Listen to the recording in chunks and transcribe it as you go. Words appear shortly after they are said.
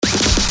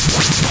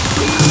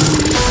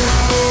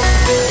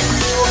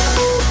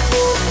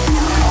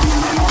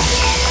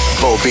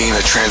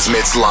Bobina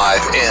transmits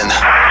live in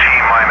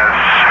T-minus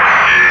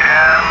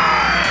 10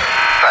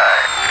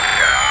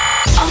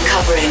 seconds.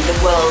 Uncovering the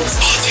world's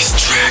hottest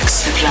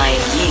tracks. Supplying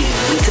you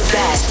with the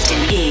best in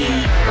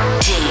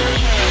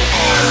EDM.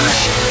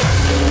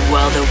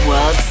 While the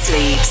world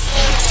sleeps,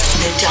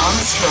 the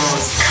dance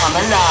floors come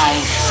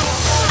alive.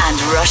 And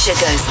Russia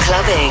goes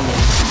clubbing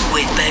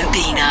with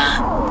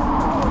Bobina.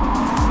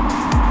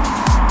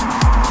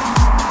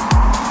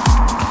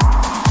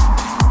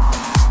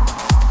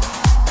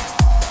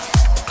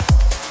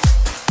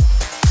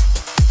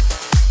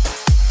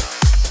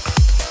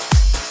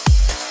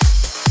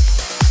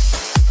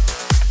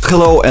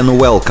 Hello and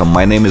welcome,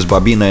 my name is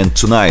Bobina and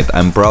tonight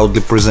I'm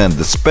proudly present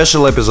the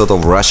special episode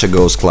of Russia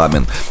Goes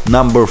Clubbing,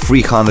 number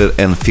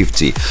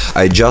 350.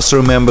 I just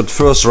remembered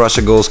first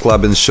Russia Goes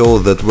Clubbing show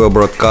that were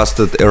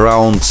broadcasted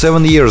around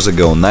 7 years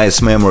ago,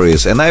 nice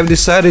memories, and I've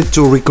decided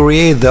to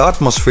recreate the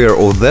atmosphere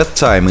of that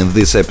time in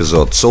this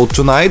episode. So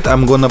tonight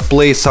I'm gonna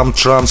play some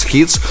trance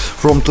hits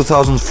from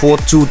 2004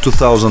 to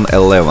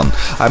 2011.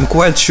 I'm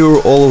quite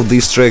sure all of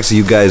these tracks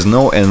you guys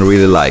know and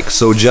really like,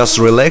 so just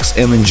relax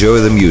and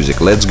enjoy the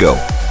music, let's go.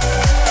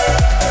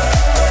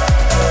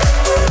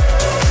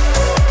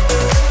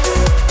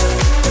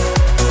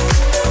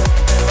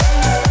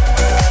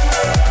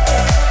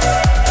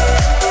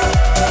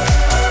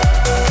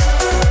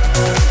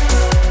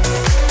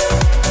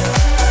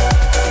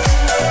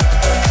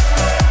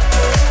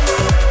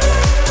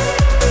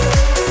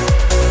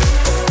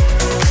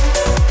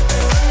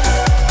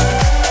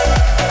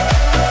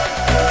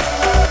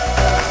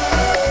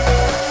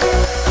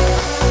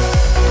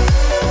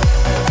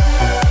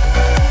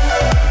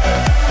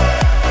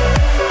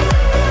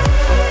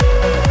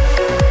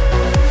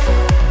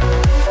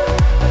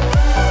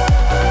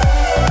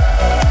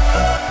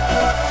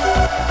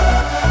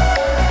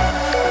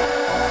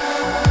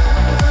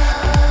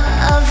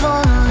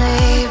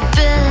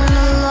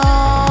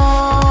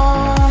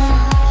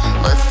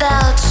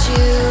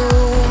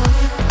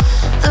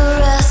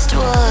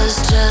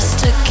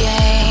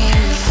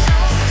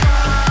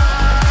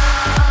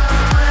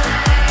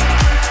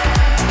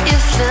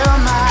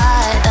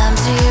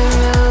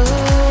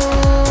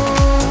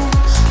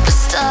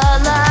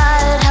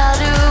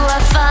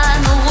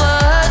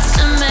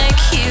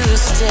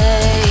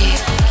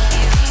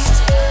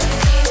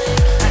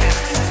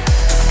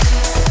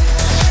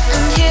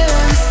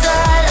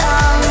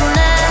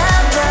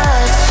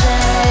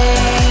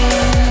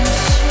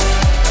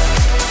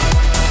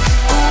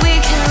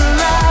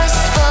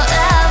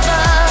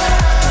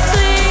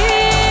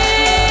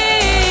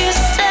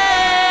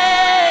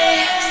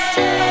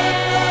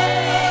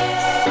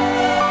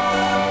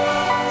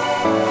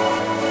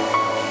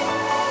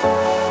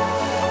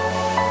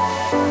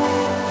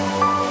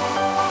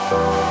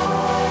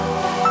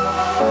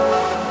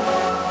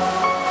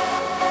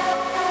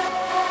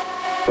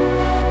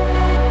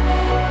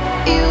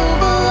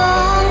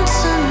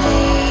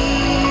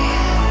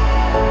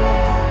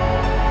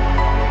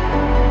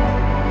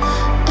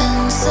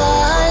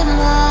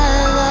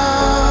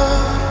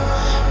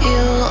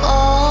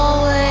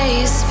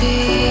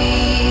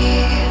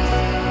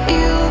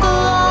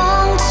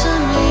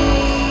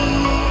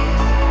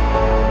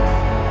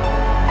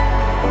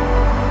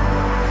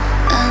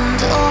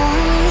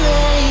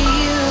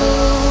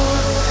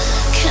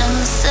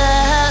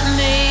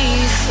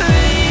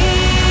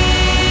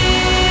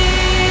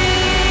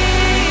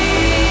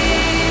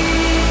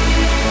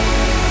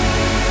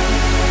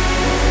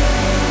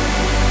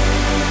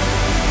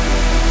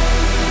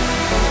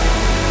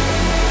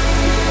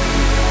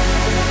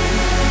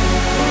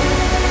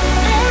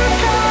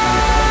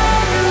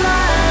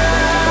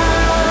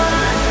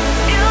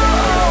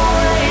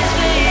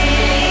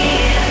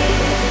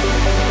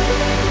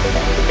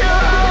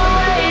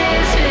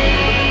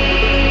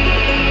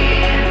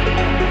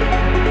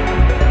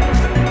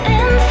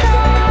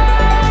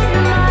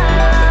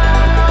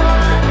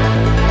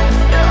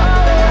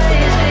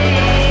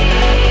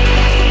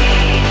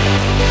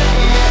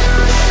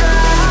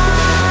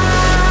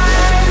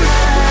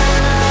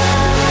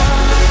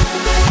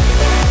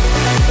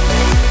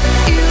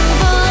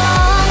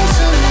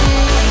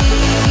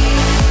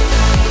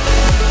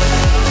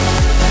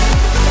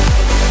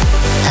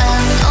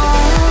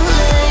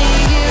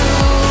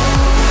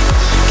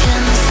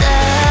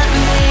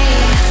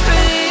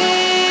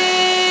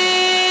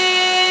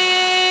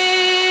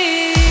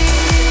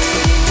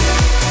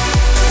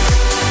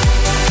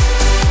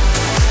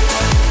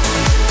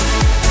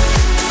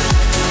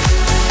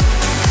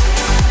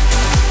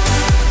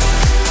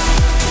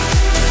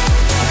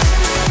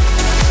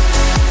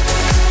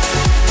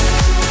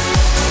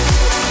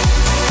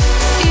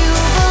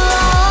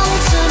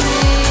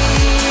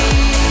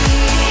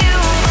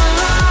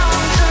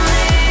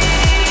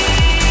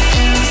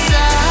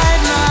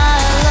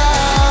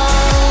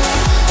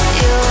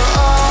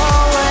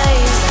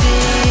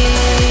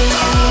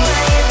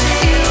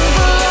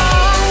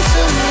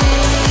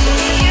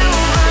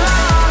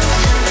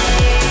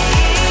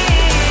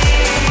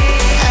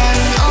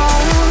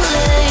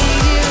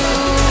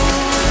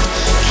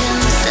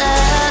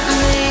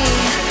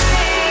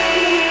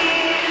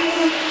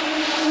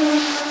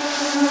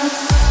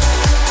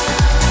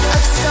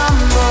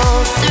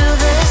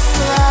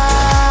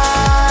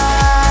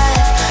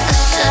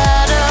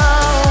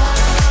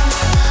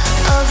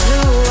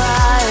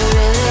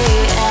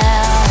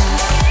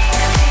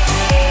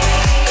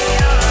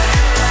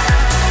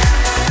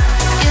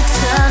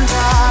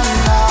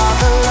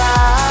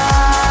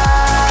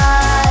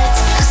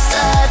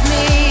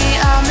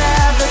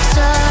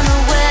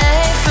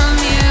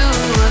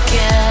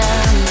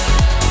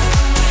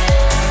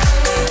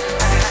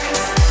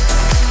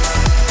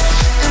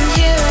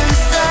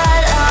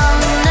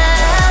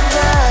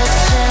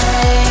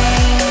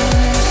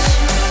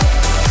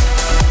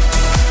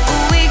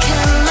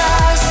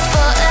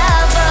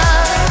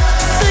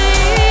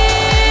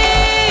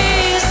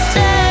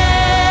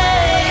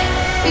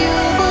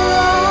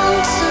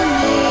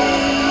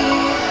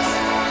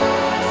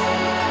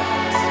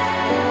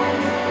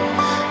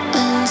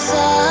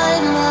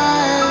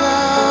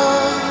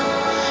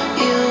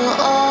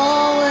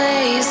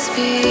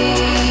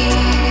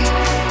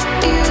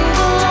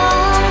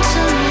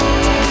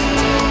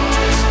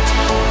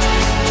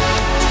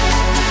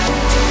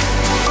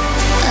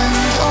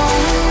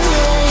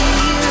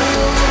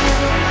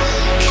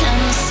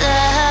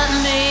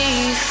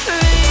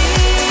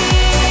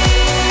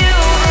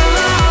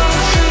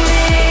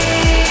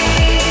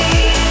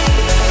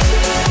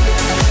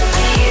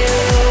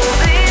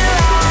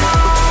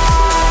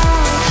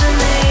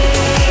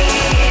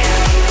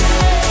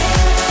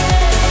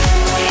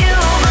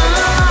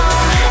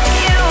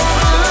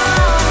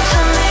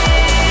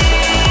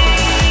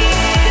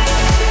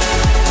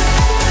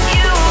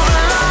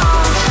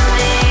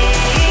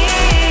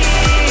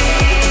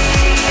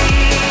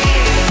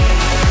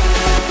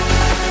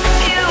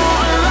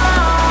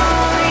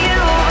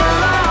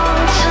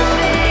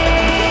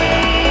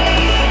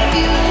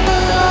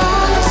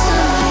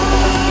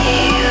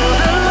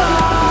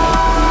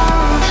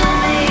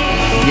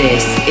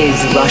 This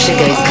is Russia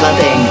Goes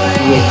Clubbing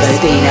with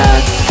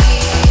Bobina.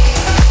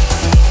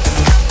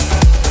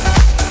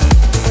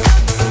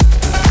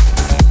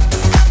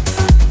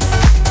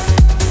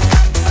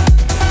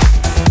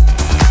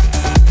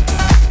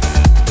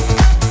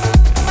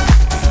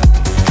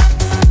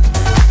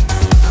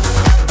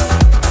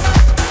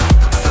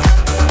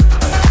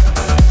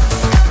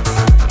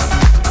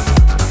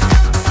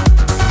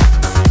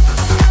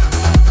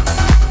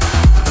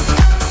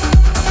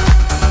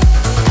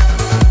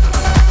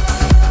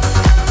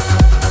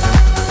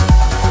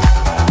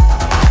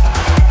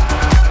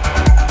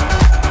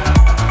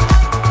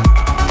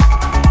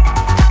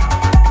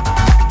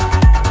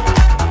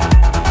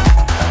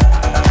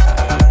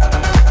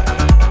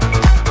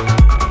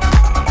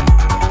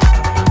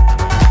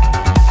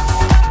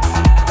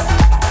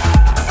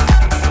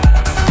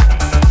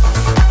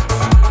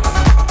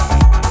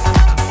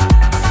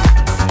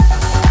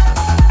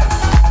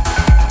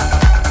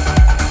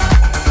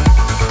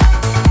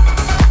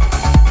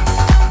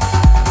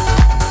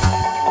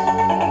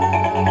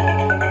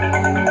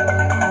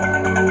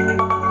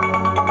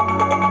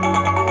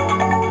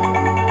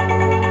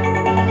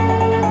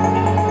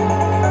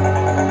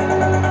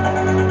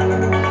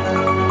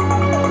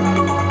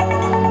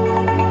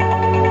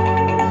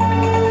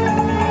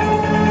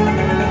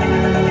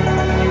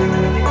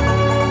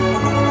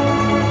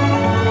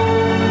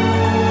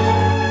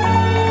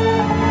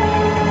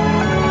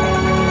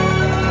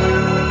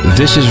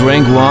 This is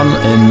Rank 1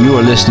 and you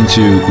are listening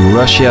to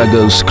Russia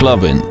Goes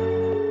Clubbing.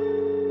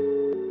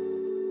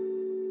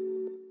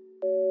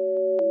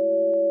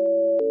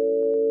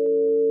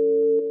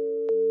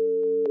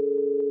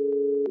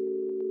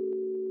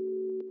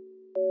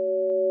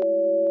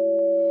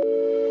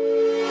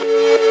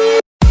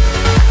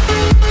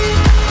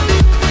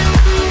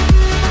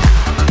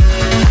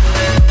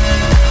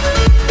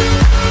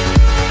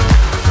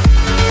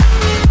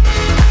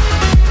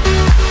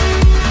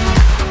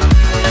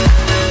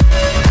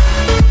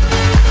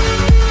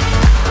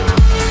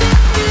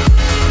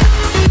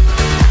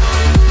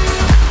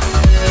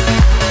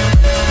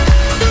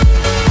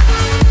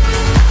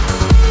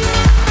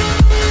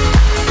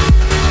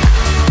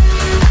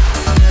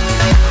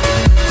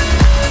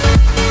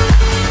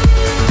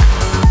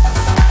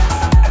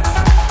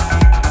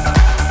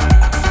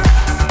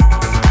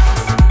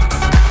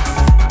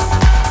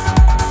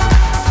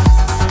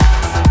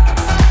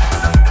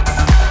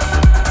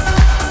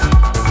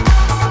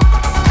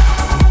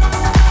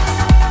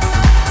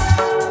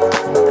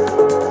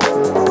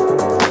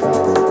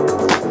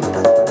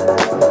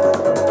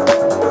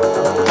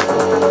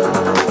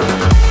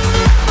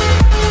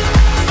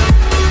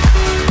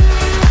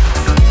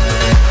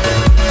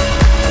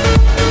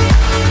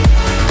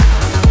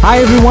 Hi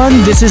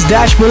everyone, this is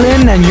Dash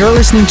Berlin and you're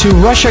listening to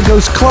Russia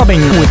Goes Clubbing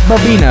with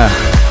Bobina.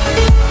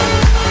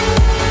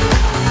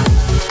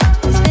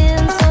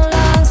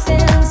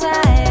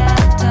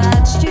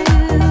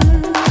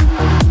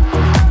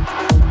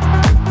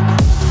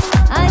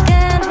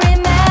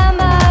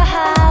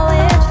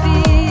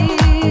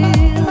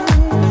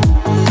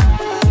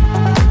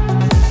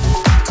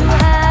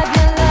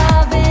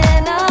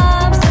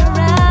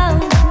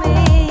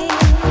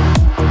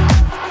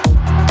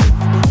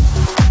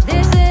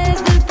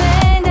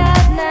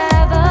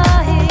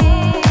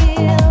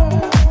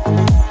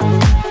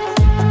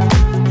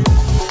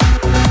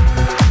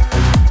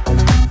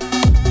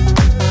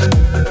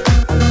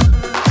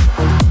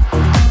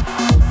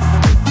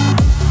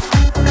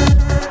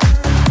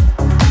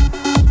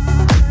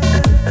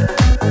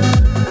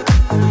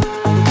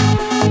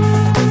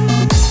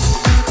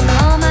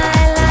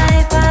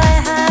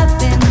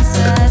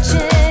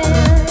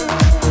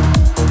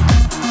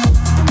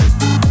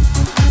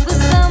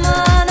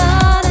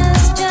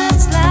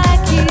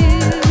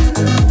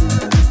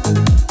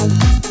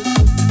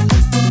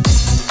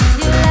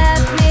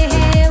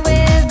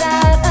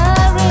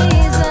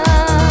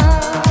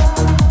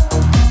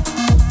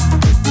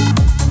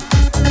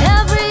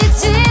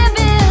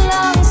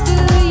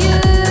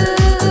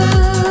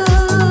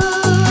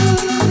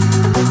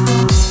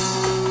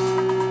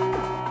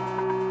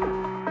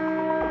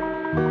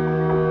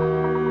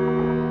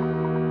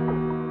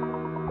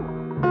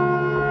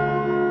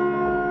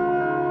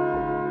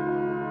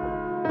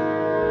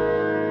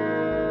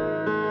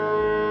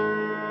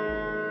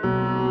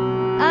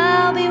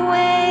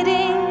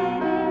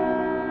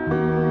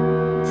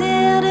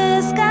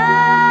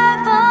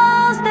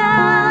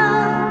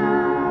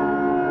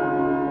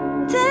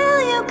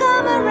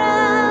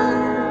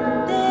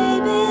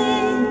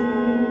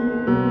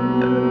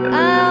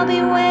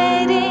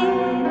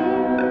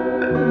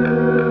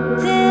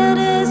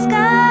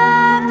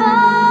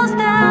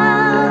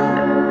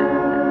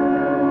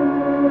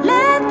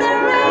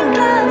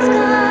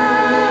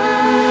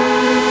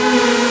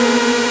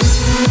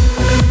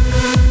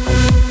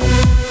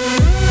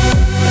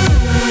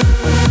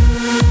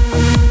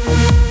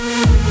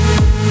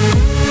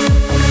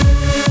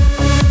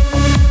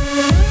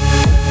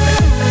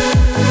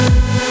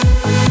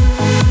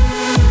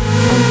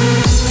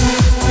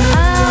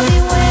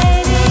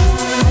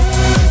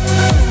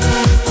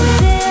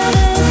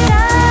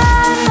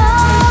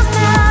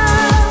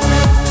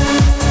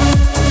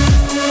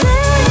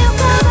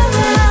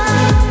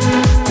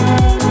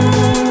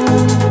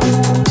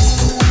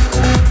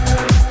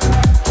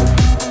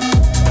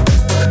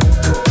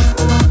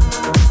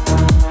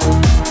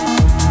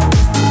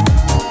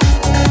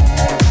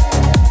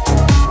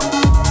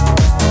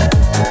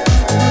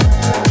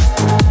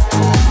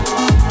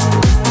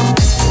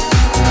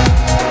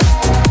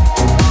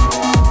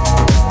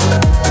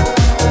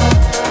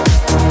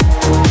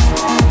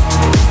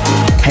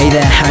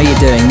 there, how you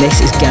doing?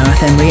 This is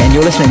Gareth Emery and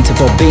you're listening to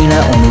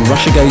Bobina on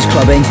Russia Goes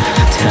Clubbing.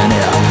 Turn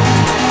it up.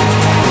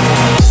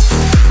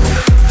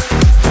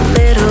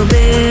 Little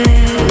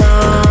bit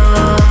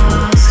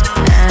lost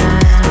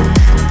and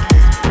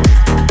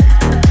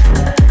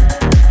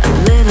a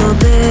little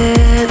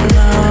bit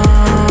lonely,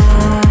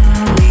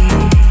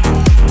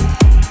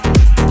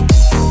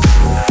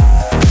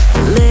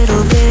 a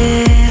little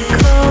bit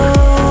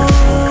cold,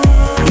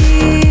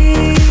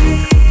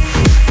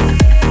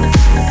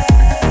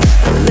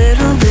 a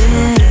little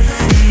bit of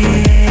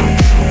fear,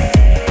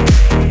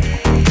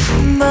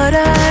 but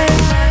I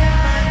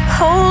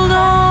hold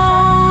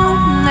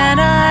on and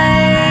I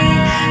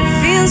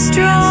feel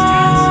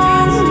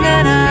strong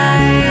and I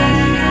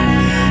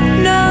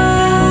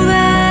know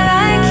that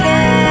I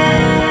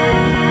can.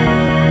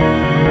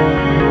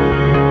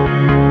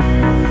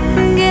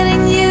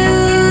 Getting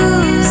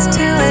used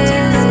to it,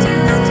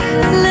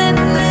 lit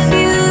the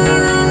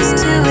fuse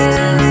to it,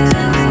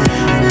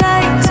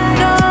 like to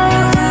know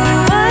who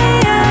I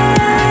am.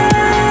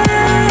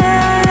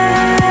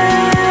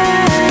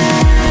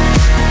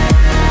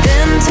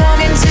 Been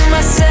talking to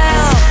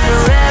myself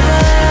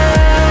forever,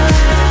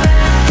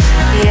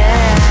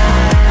 yeah,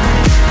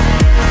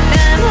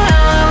 and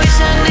how I wish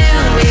I knew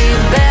me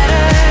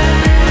better,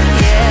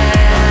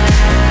 yeah.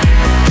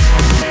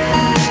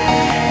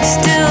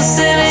 Still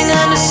sitting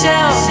on the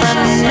shelf, I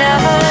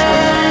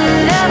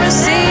never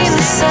seen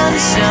the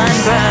sunshine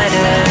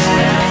brighter,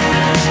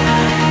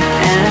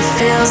 and it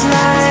feels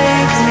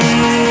like me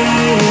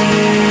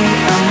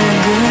on a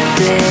good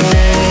day.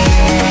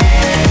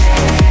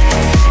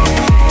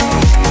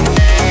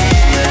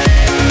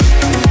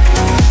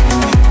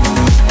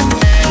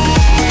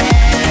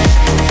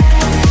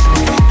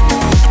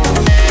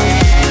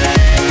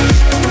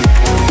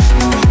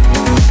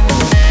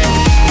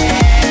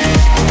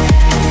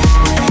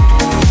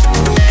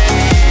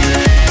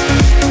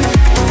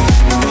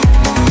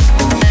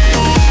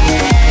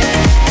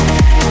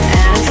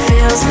 And it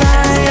feels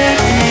like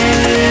me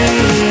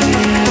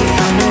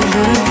on a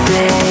good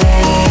day.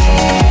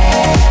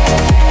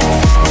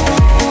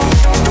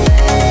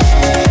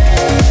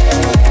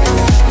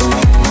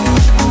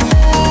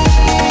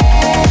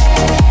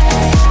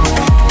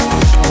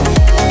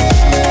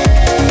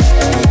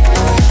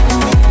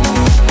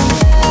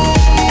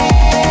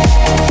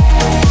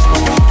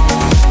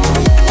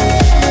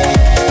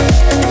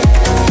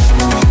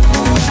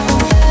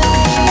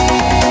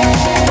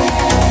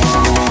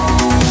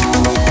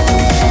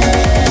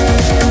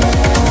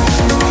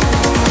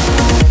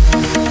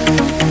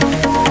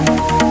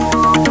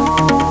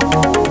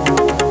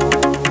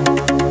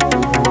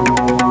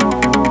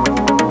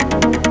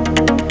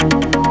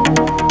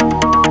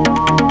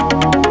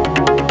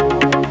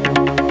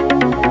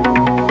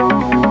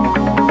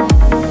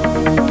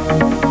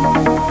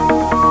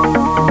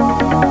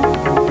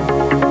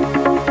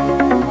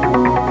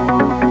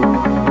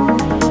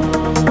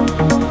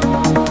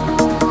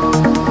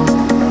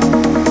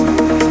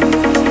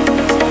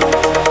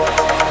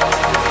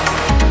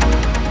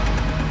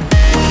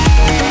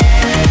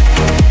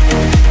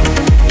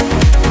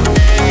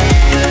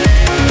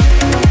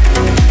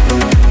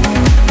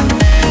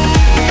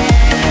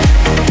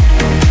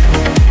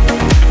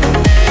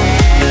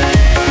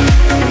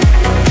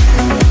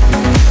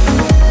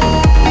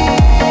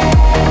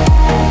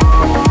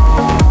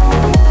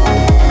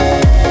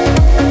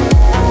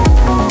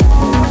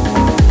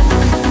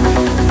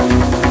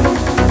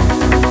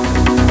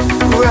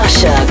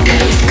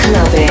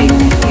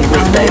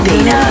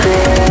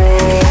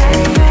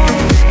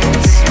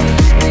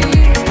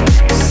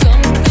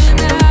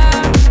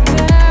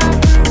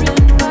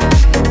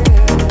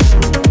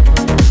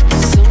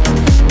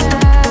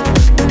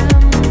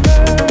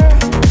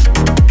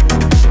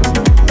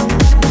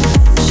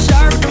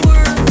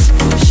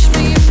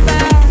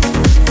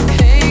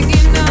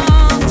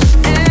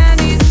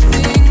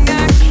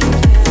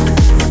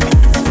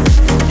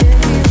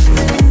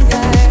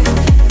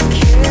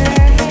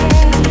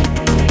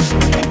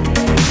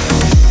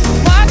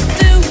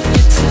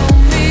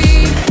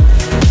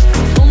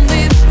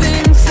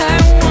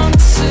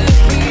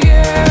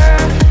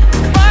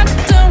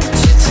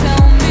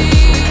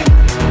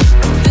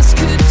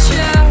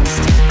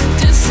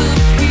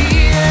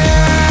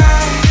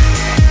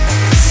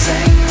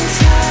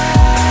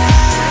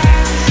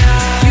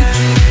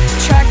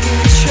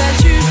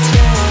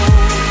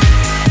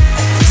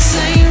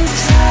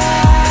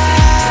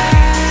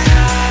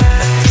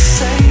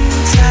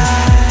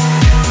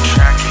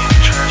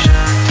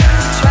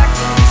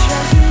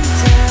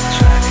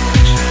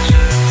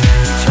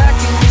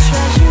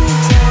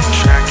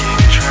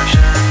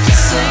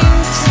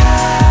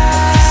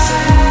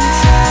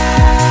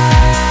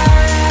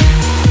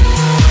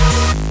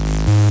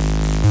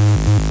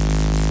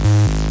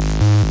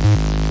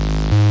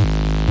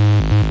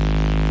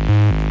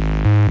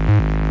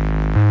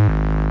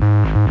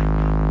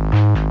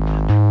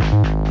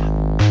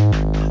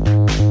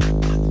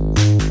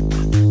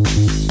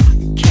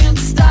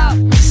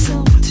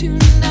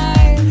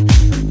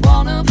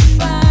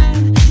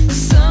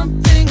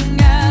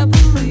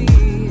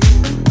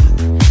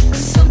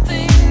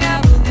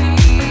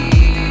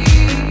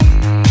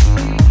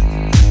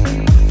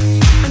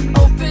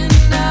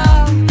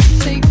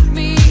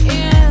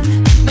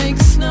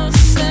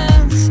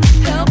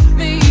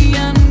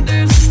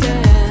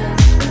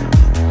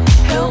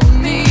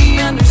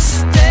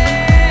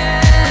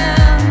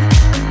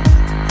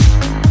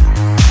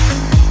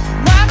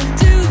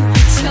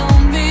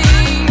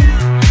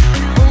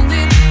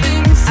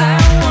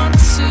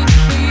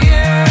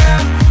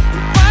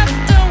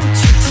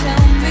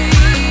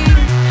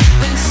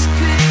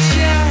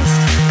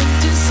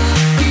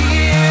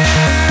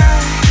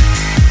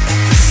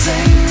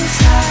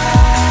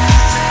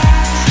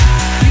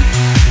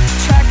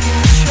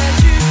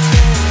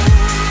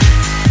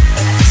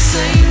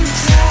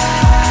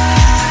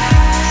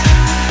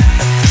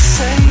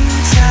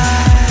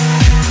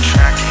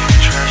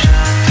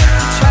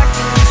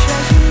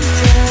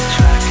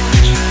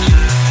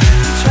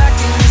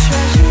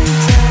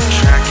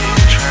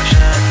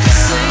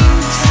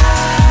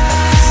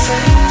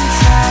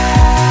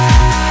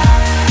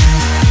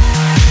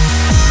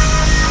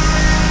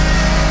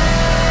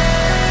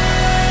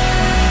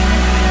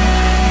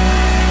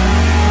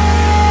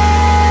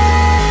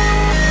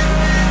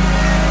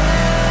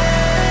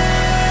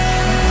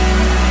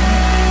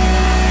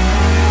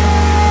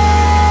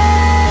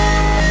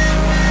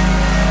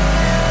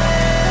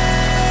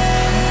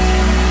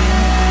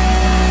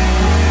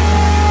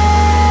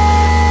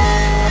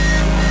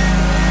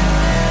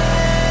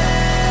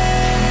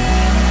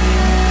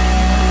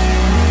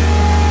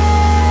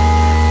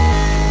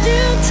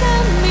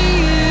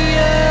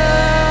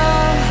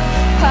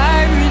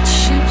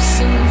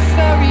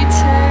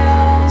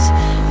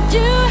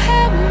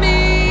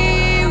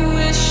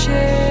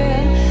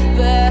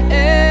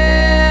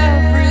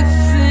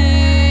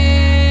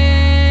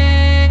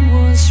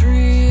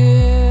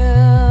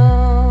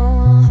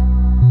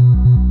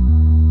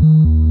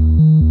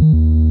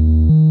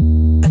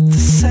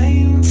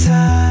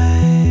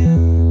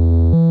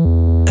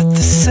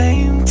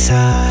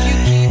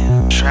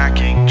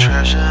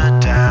 treasure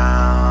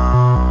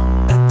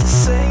down at the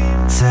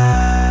same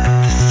time.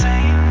 At the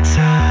same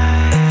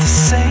time. At the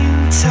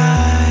same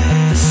time.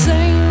 At the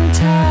same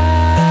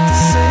time. At the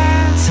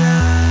same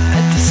time.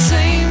 At the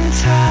same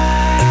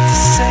time. At the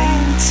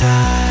same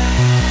time.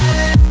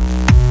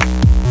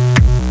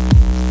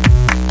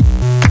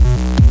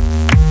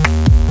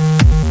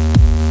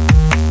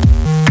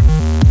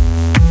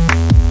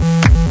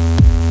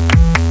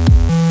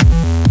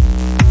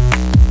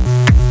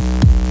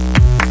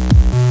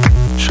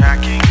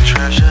 Tracking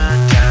treasure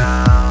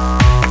down.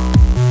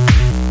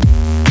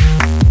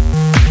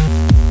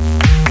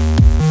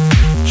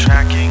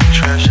 Tracking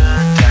treasure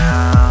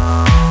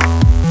down.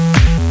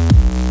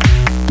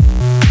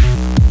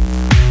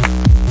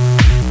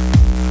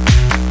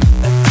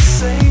 At the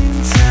same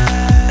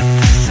time.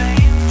 At the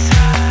same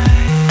time.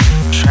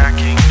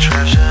 Tracking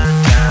treasure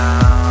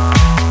down.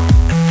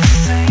 At the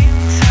same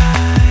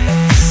time. At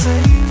the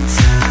same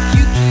time.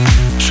 You keep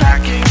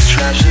tracking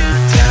treasure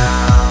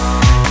down.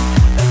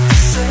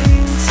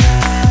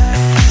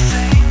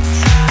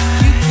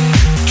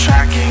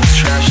 Tracking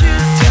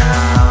treasure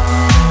down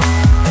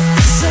at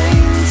the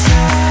same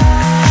time.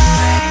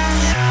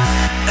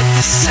 At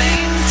the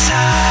same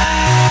time.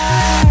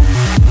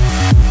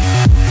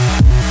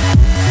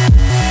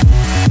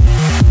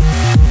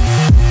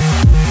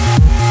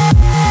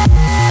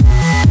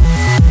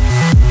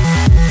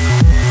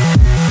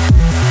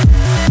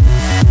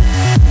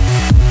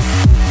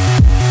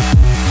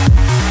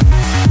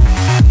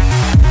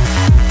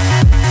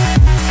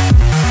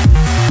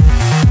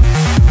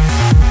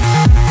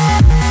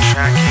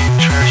 Tracking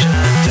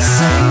treasure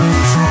down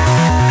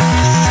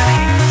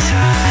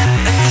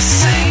at the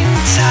same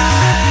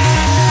time.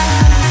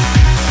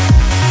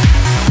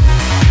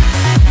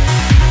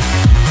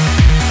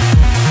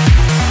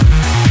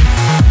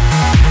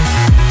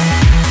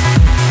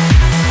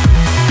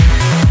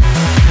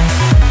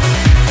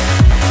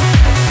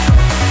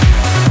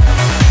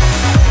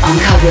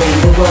 Uncovering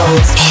the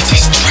world's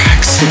hottest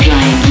tracks,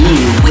 supplying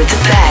you with the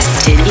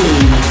best in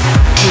EDM.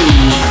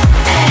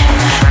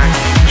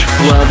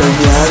 While the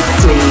world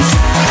sleeps,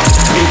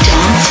 the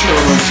dance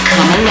floors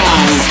come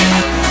alive,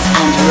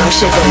 and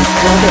Russia goes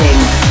clubbing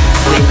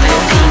with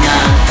Bobina.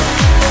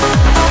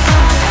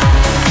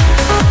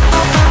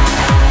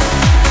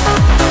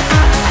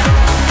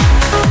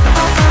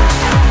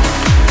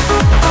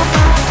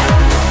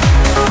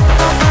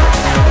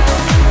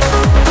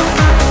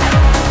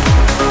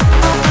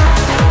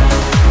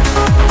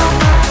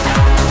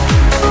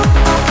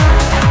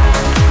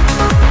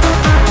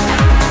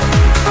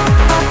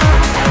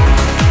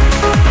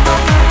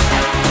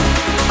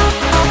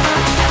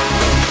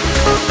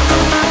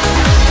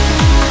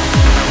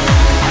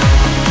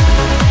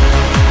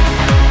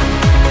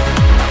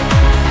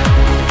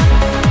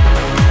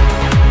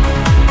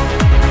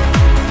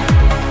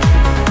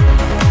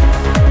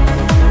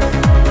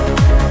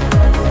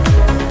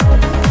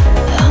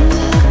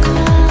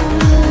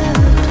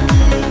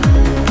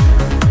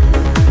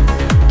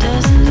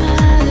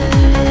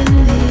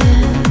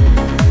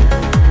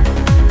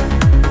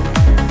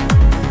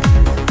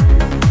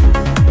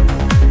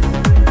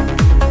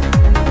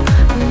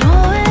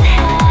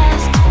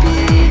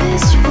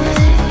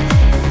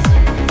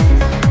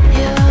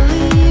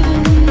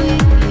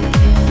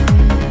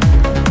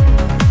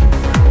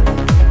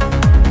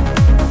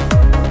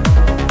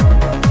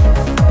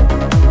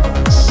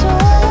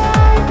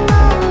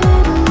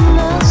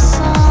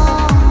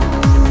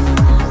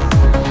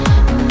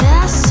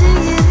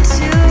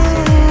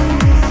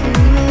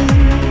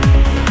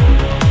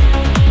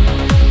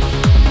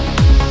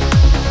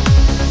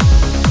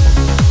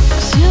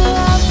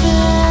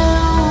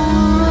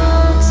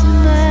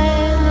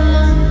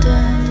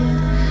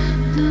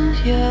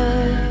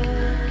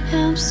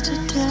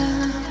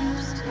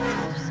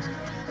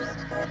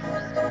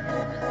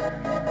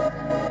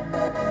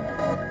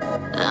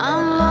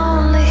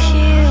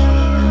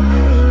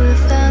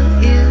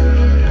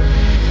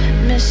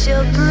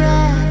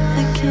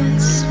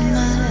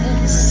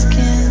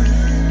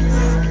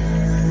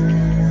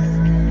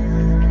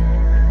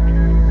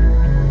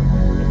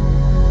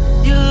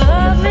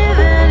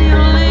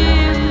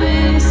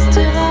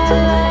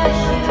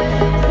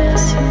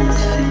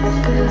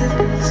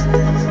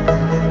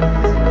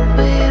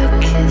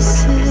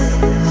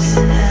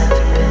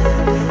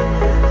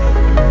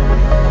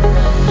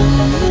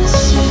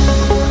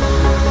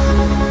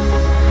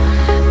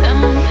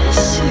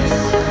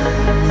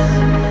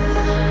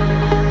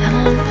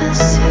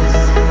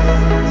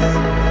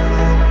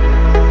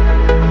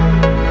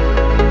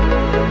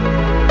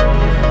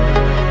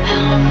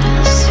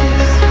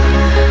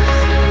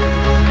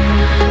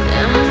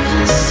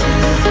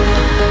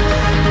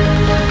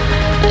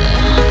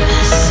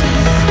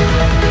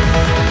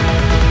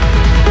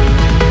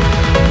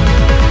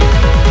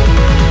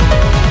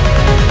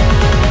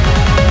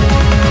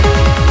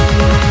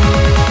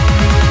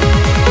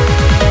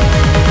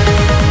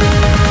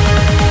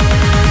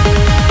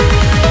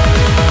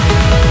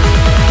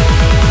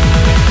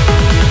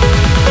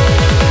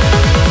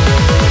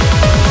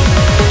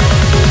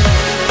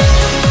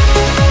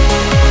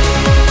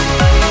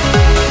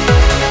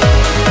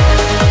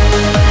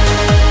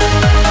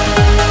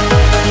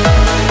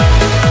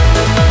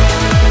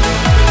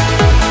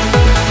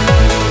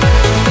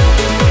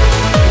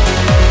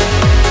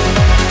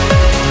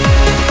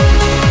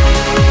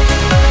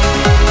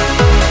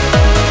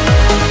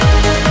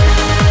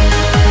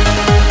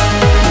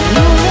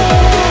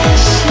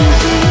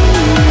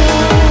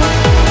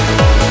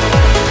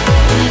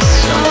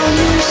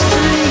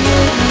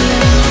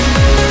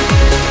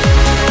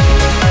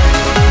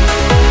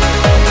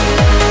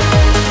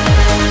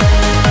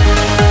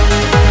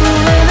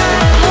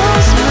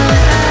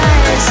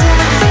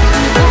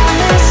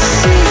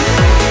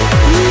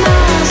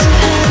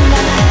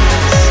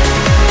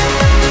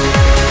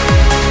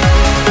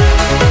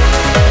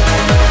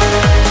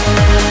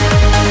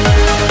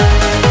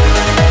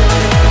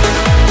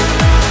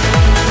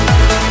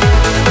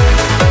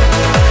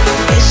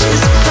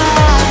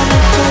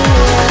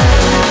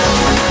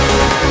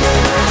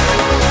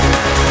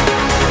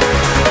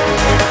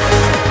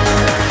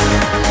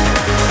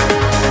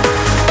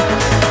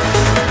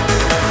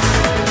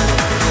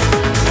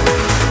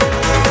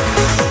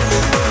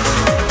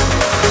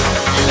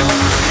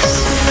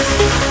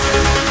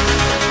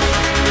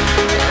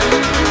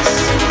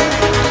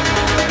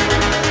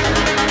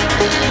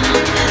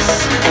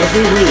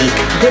 Every week,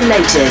 the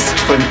latest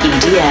from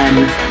EDM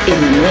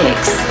in the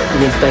mix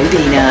with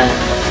Bobina.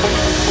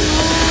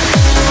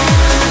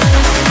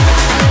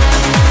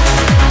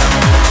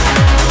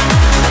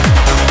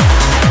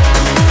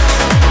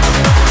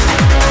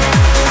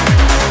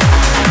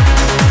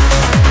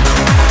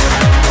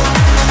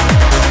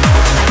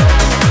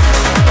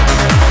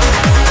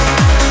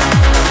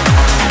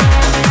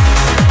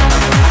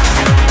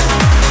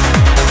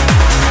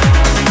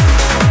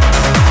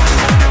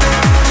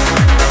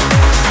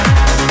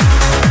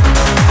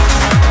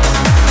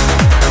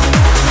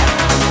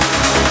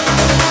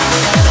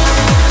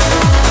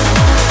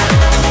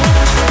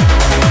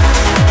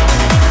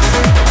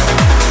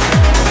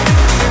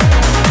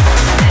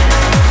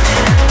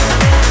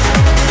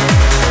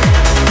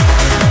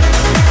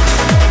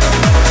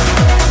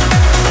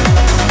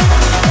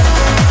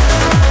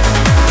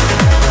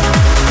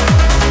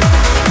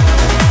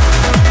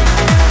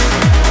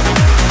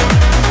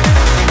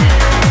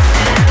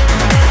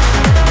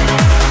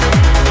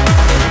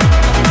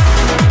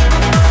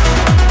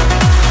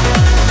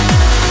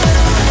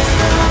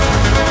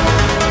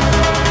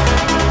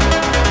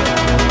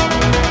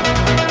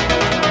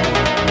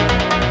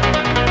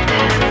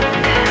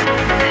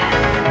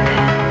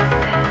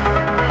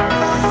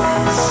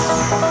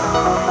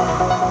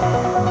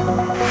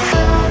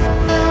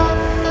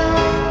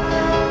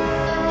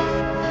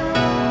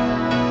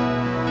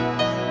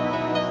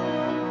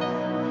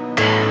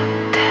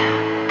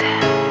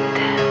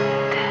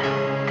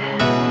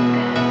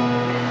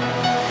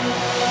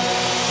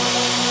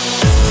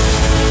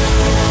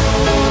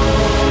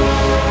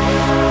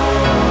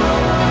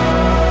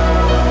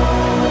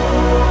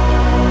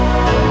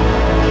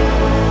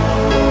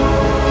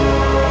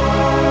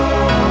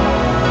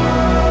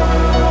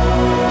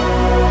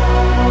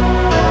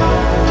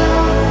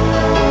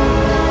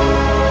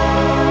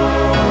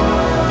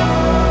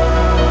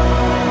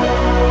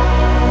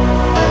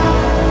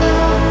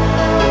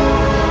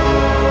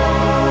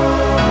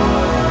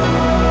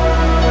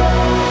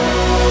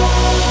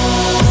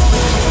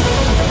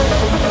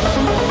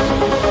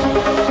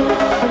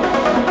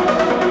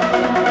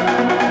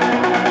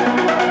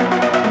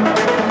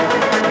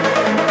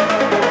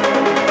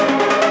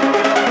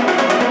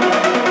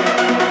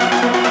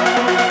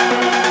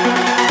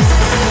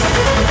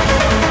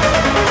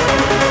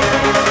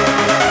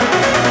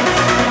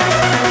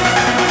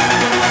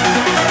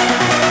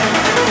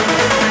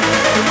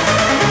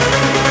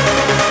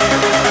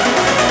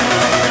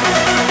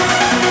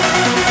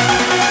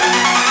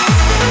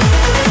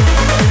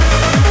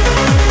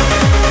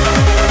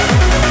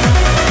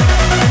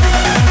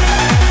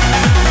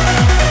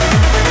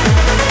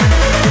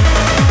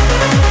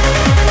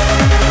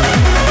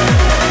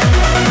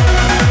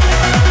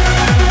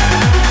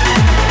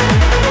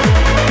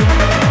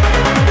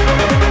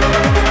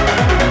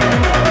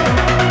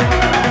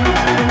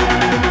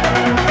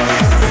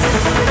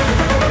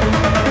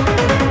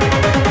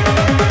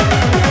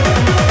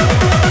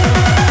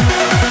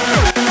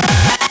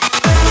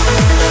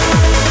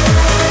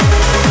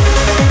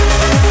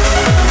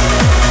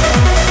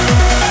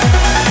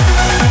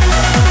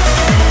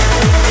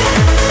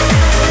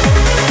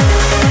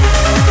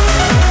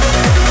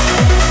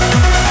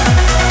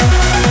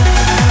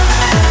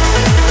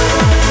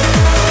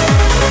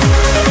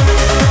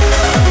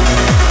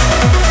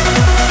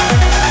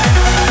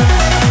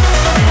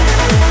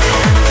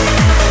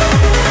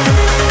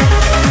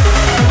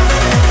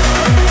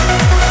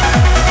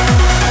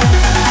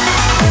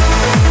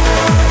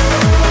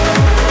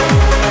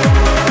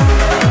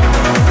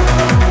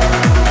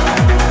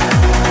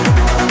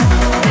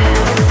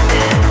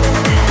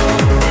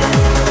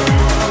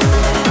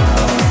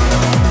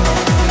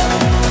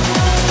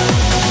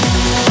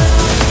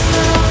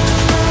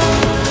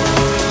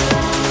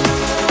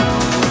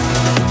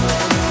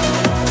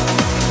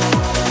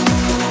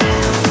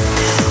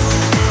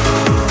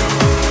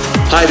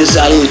 Hi, this is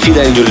Alan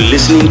Fida and you're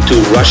listening to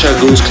Russia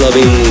Goes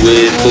Clubbing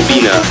with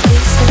Bobina.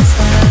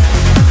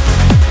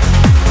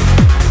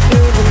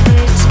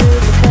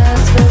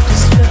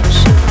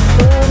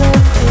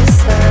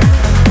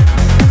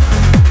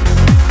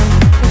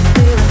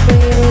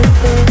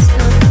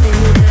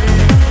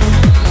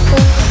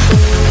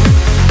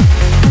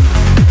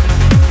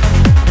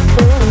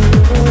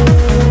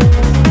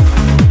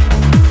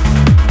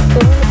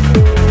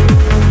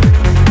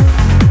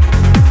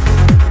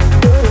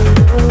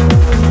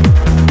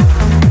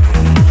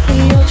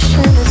 The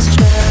ocean is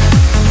dry.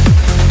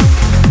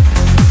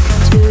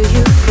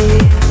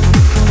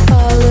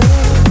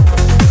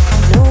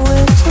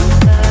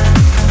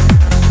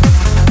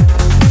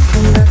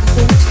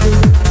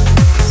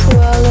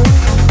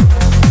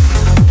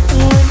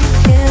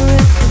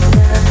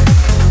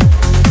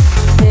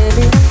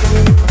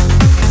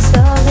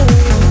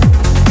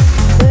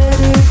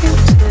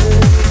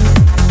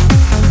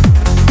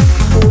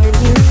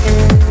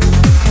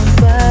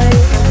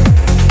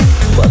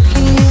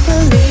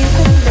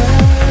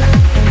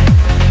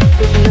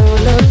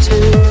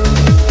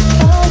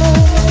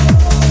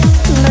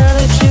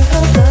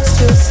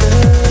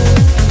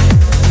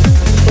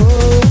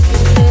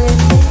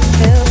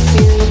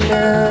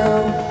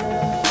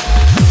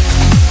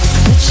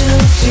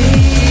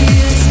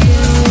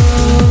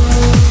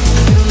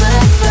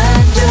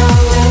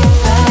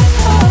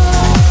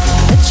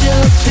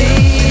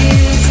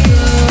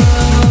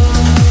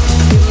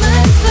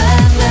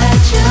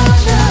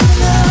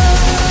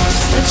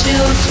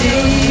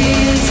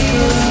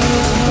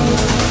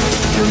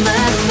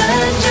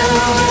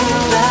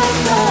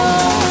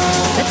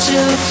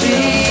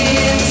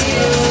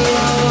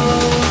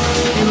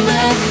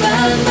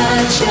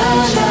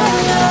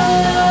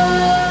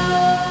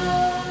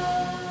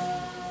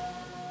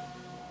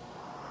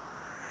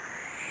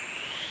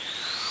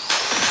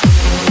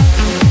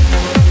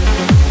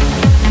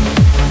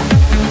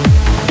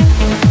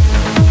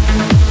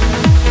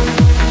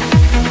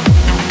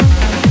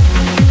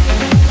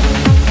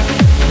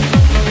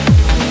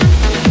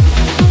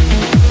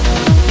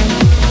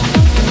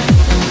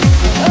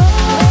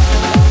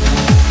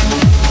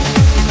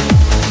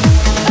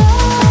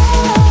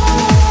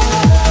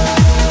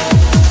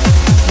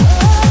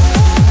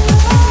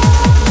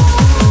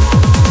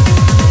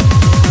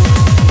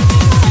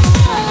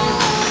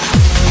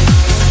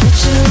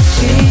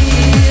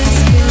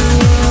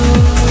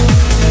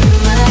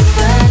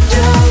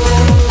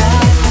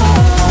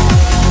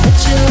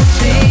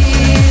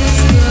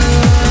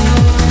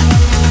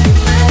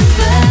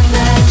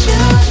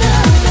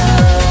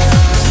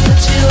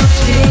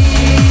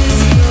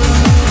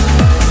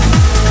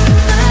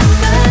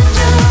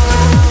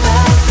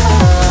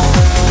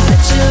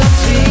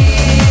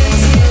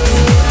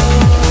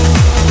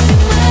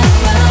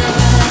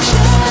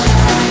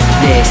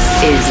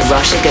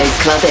 Russia Goes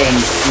Clubbing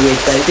with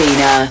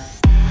Bobina.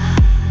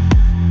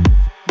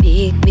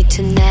 Meet me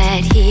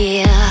tonight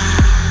here.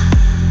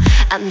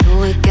 I know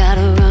we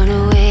gotta run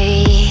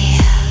away,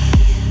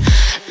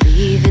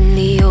 leaving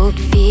the old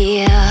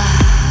fear,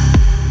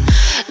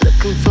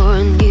 looking for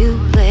a new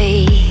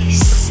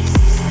place.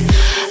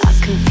 I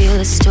can feel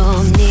a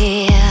storm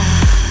near,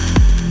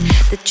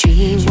 the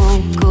dream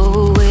won't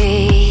go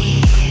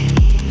away.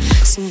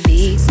 So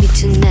meet me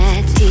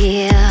tonight,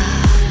 dear,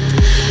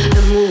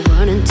 and we'll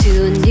run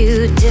into a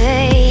new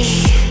day.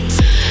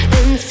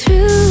 And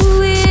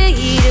through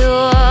it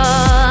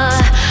all,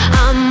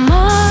 I'm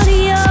on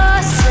your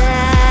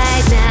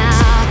side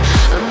now.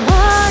 I'm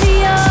on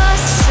your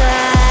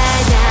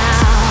side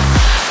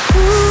now.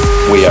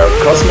 Ooh. We are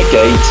Cosmic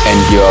Gate, and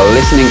you are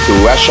listening to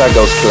Russia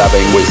Goes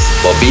Clubbing with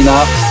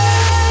Bobina.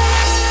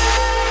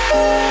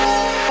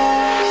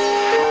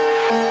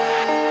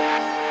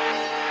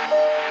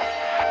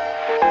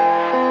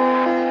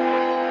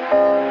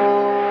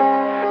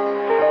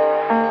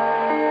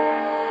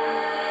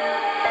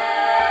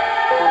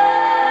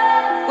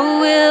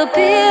 We'll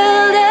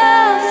build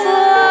a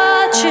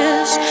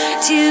fortress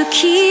to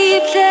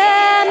keep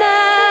them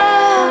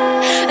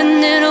out,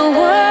 and in a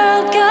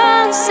world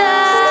gone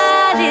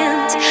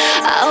silent,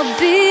 I'll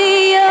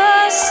be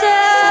your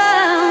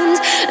sound.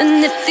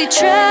 And if they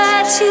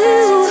try to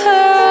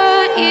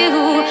hurt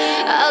you,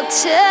 I'll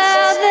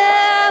tear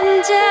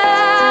them down.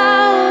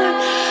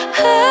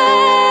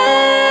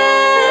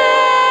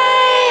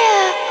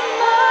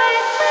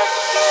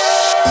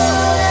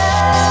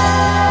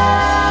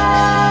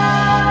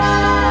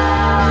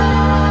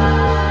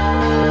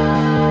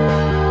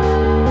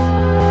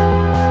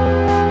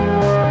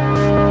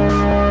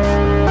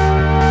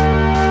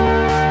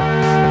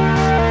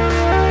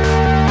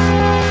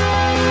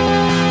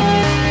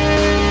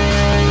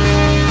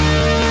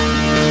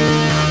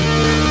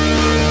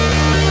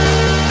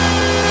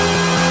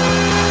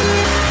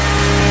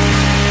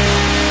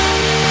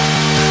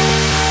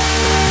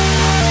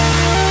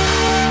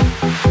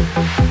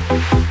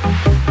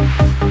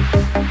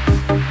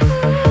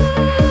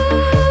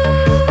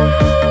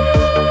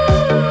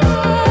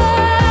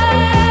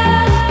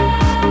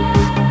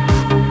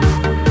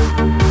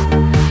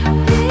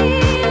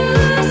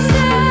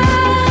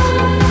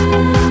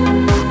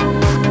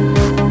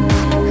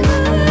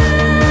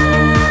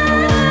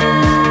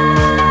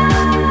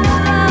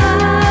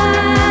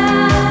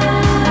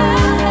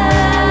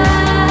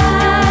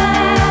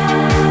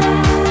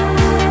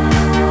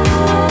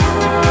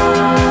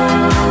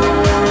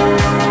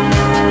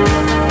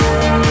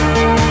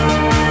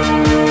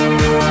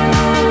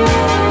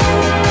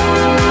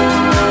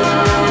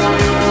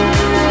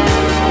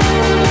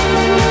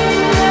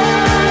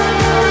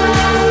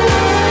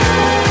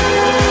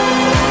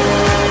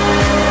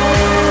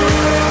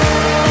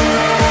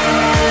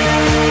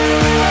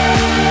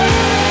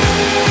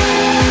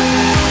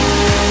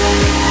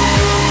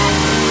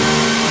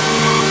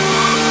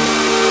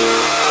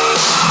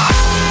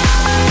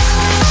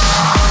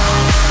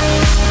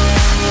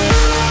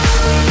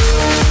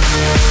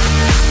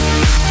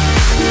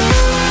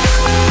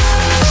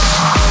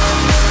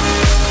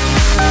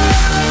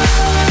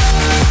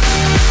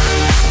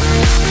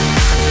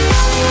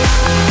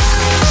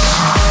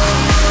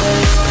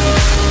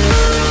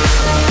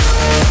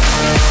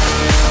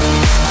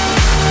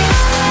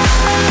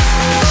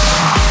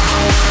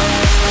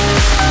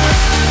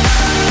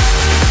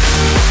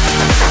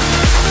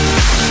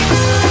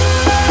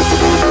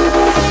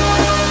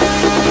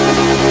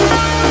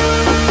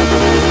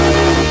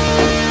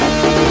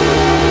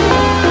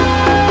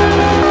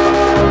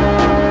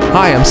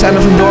 Hi, I'm Sander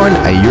van Doorn,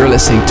 and you're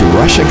listening to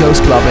Russia Goes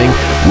Clubbing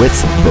with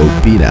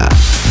Bobina.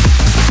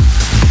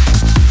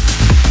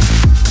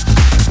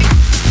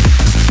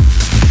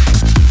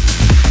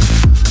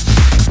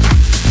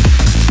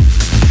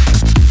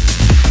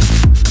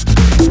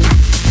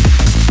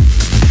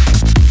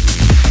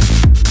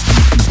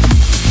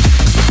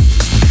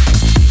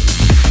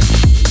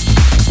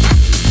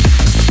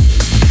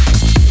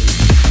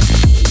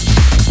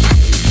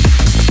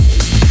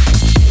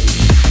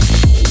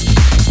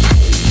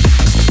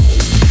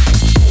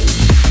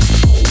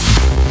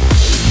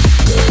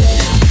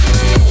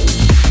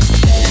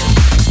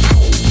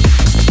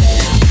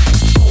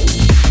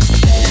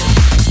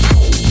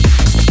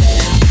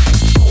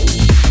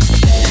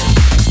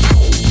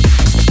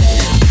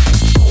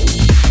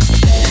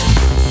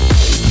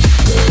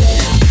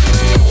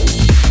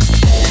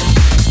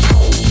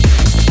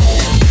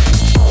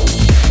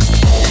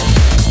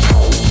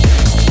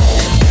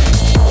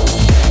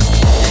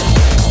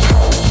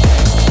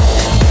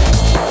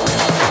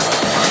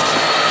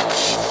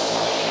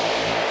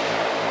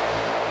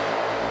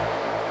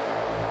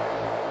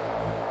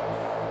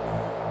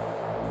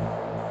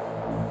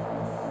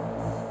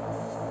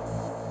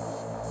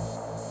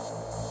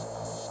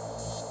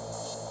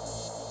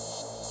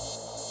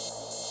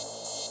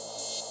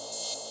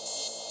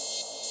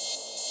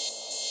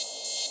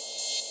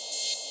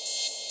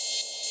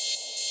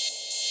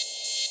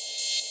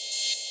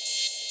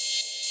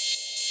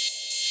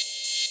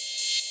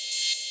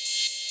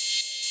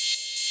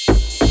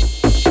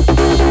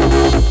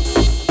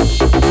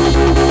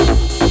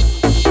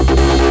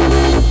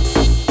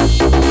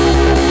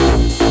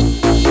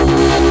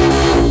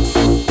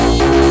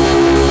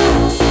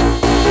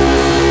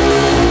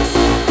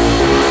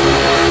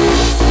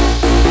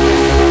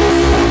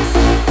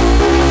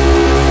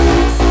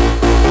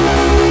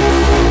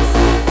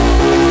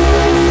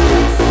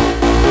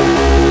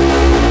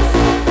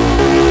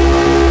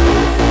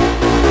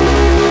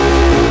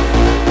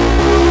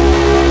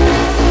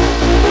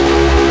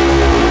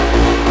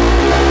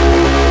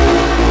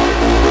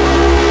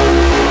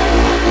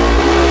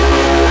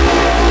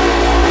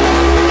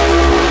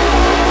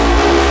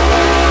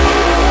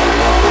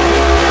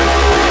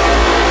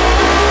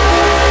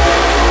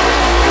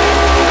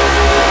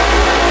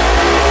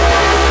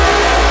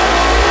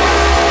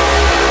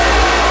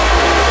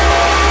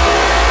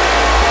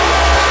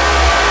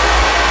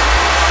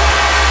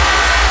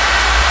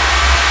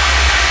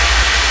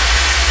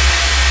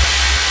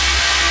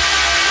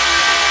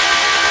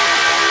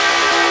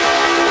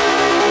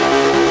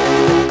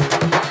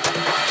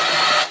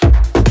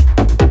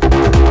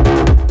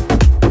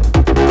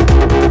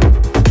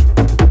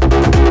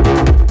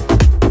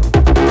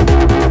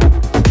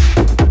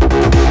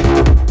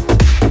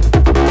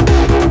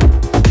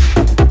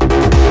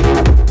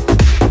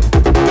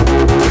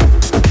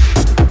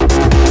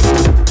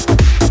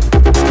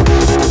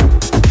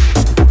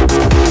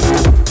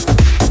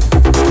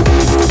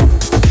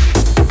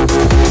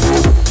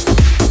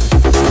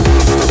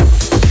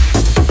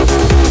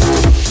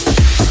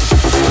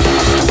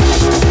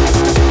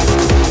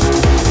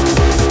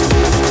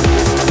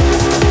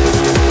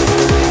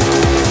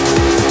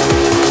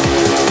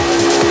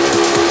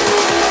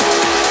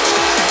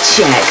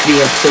 check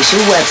the official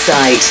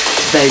website,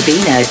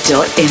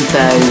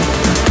 bobina.info.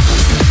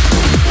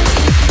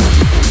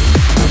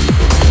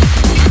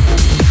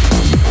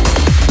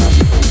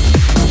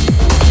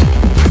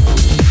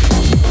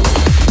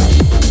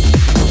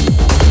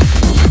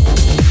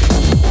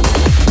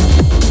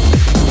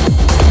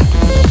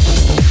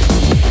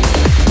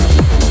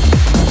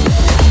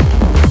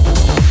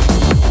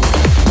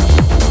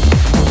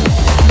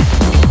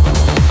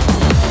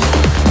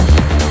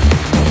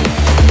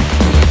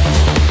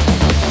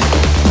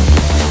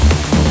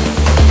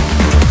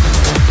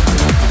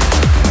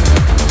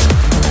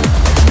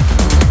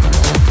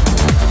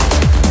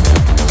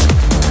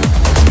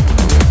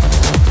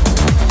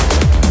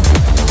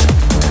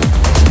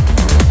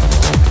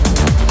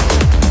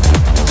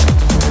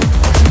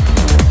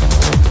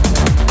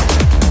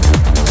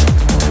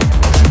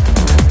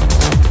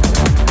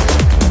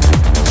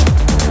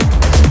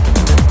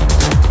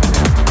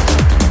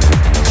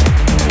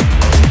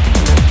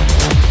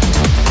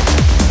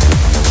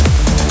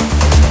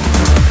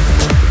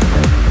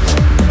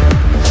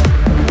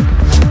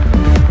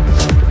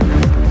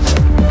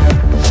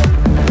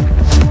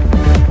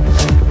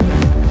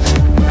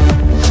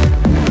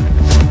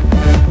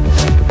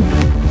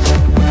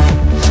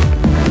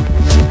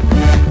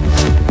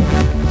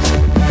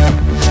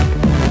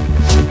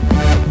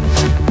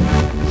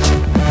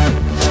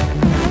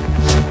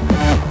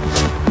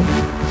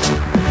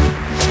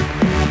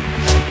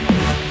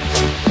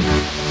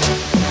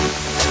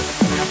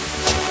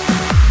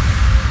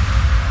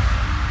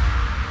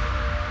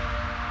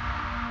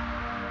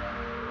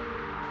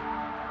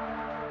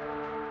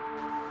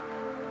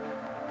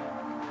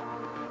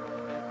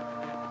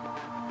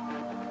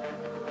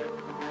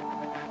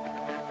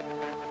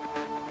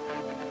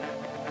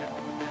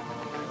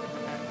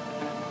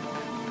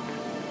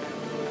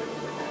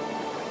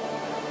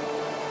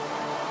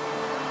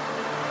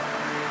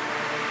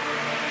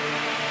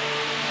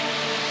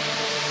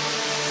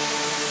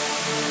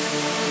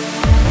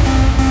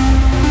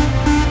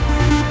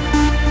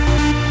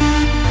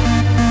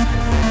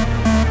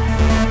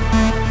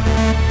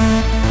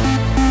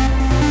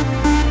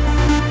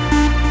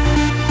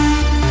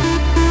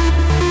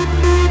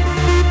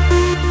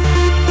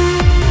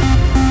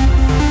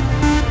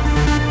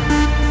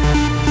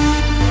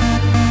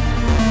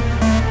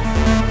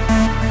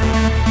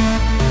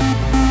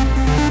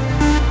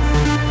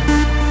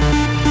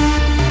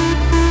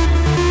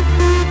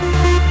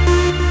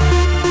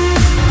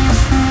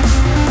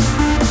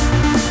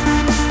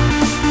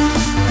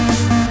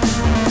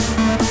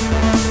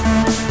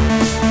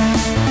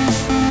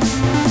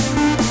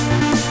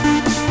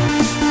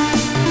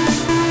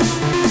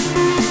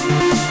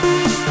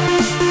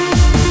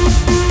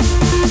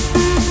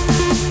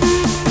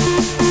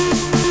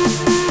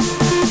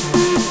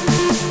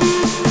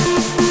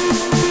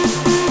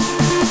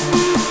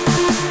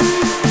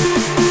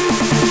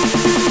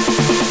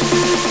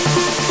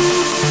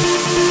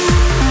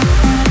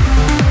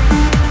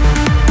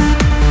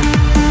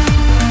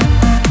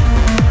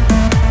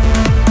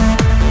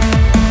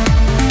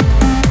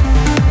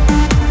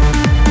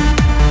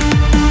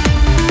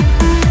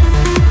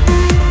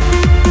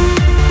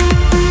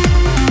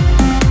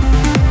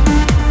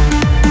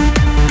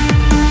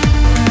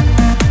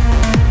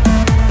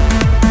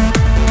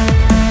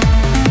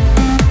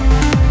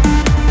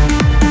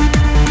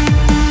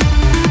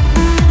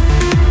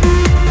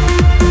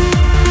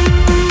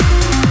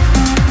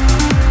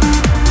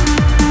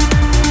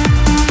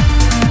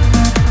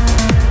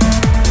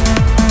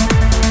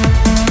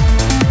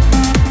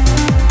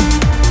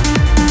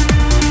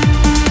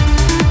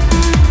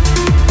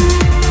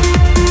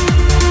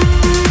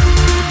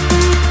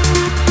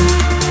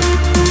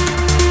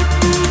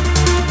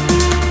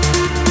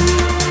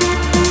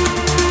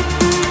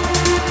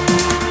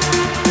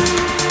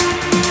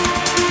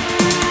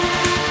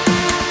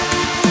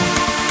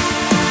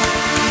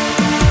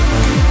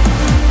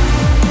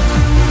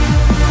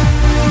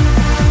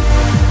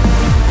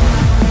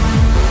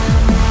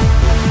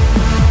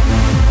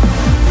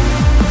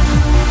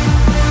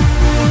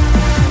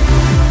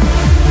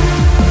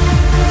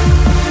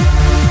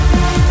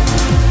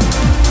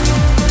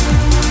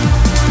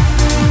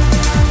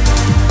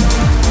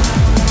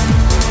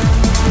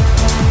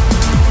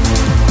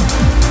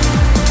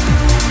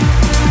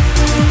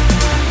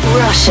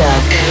 Russia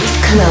Goes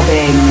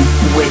Clubbing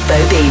with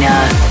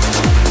Bobina.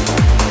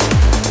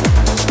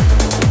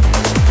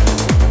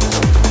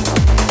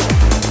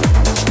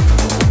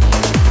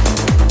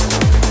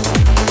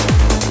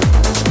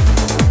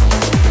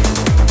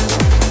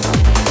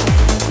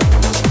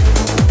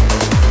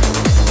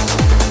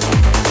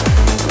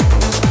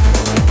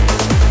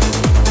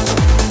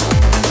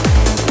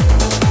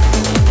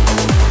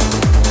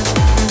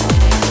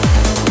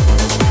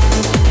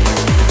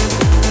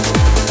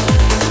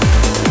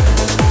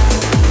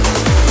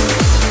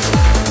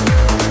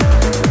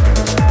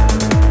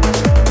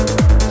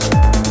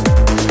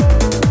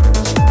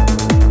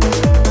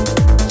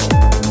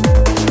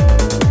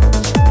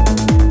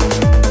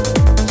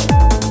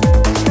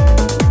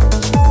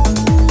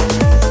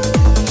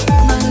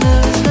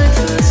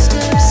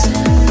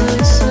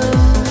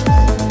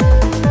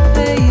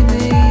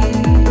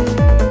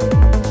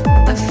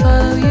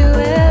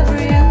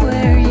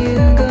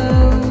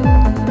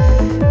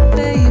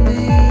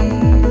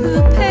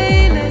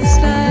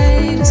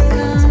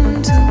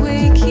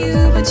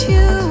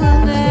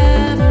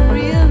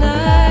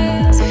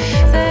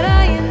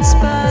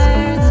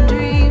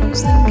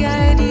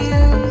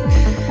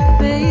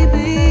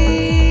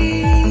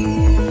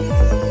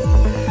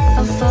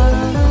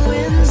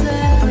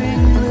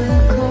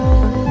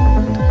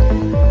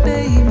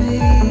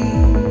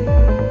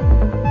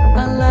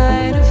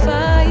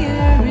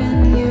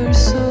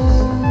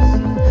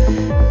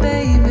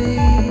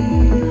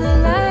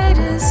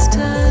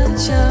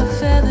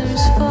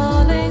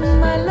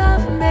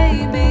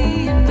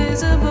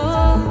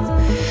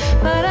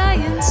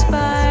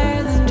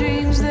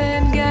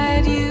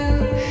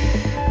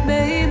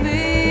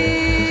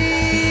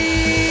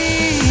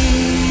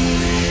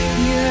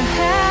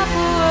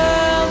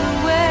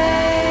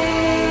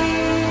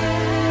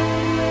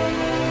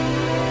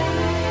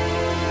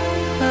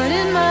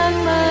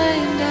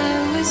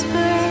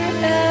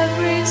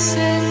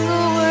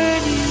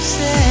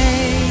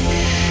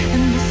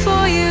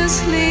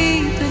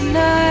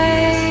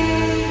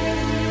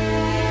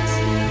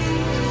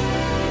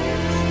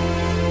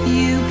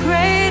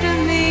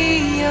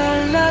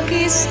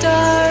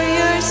 star,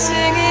 you're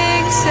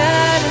singing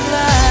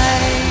satellite.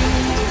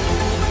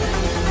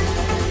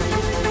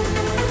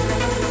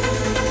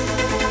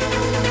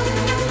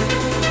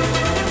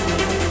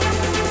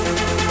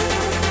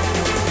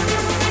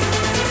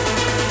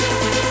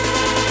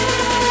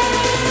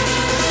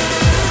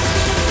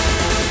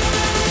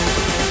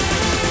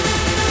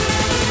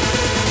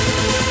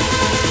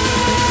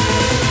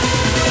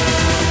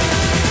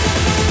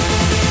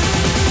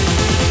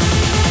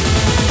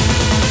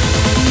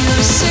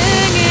 You're singing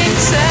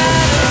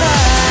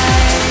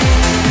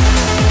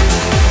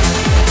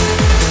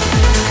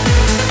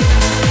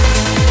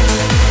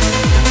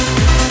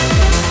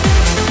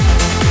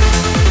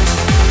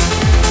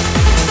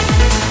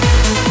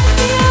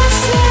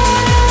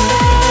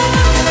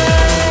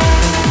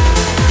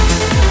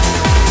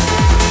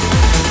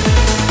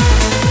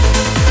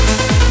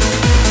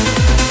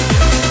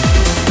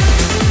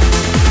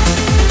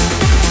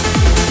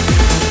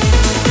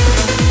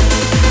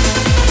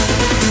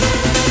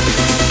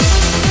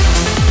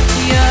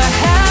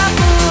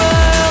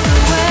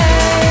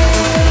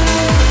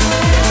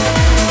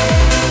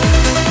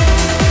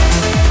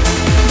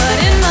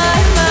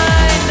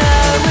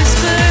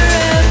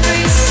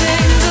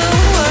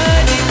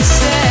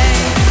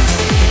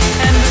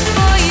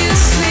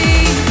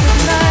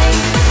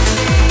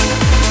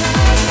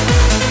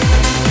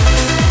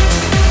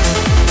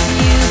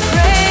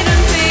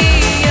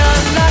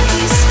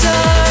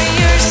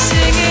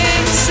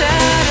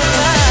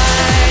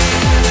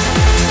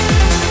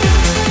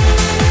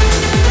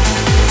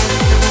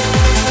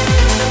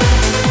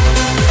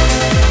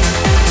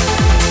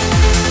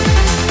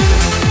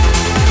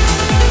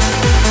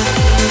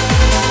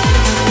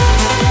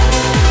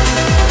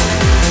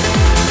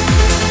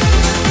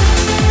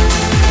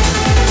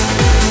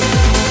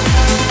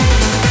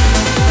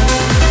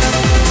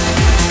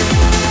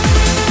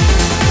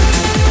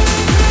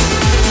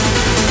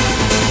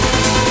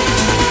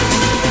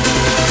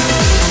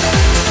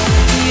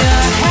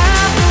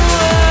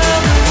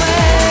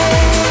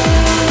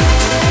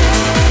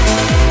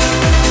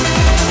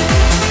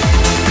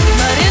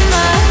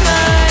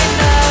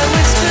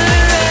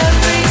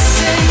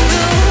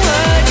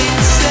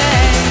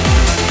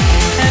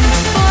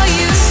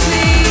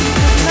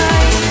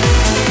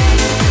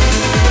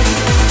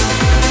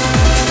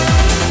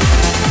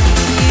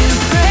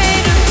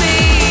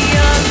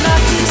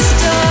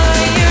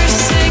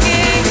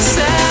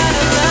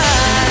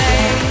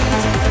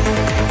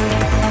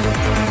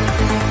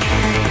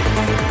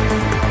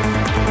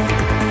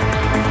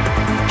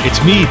It's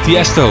me,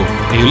 Tiesto,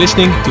 and you're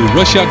listening to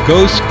Russia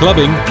Goes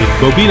Clubbing with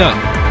Bobina.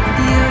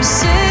 You're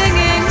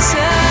singing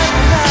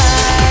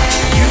satellite.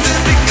 You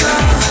will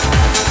become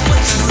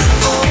what you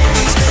have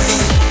always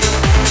been.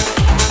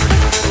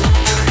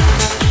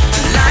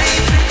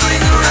 Light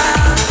flickering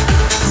around,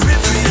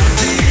 periphery of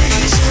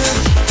vision.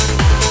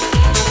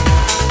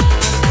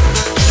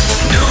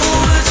 No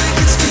words we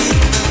can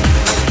speak,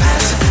 a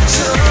passive and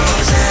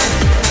chosen.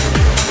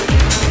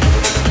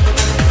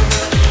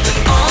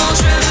 All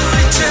travel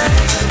return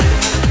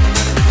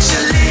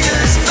shall lead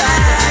us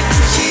back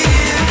to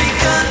here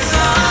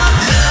because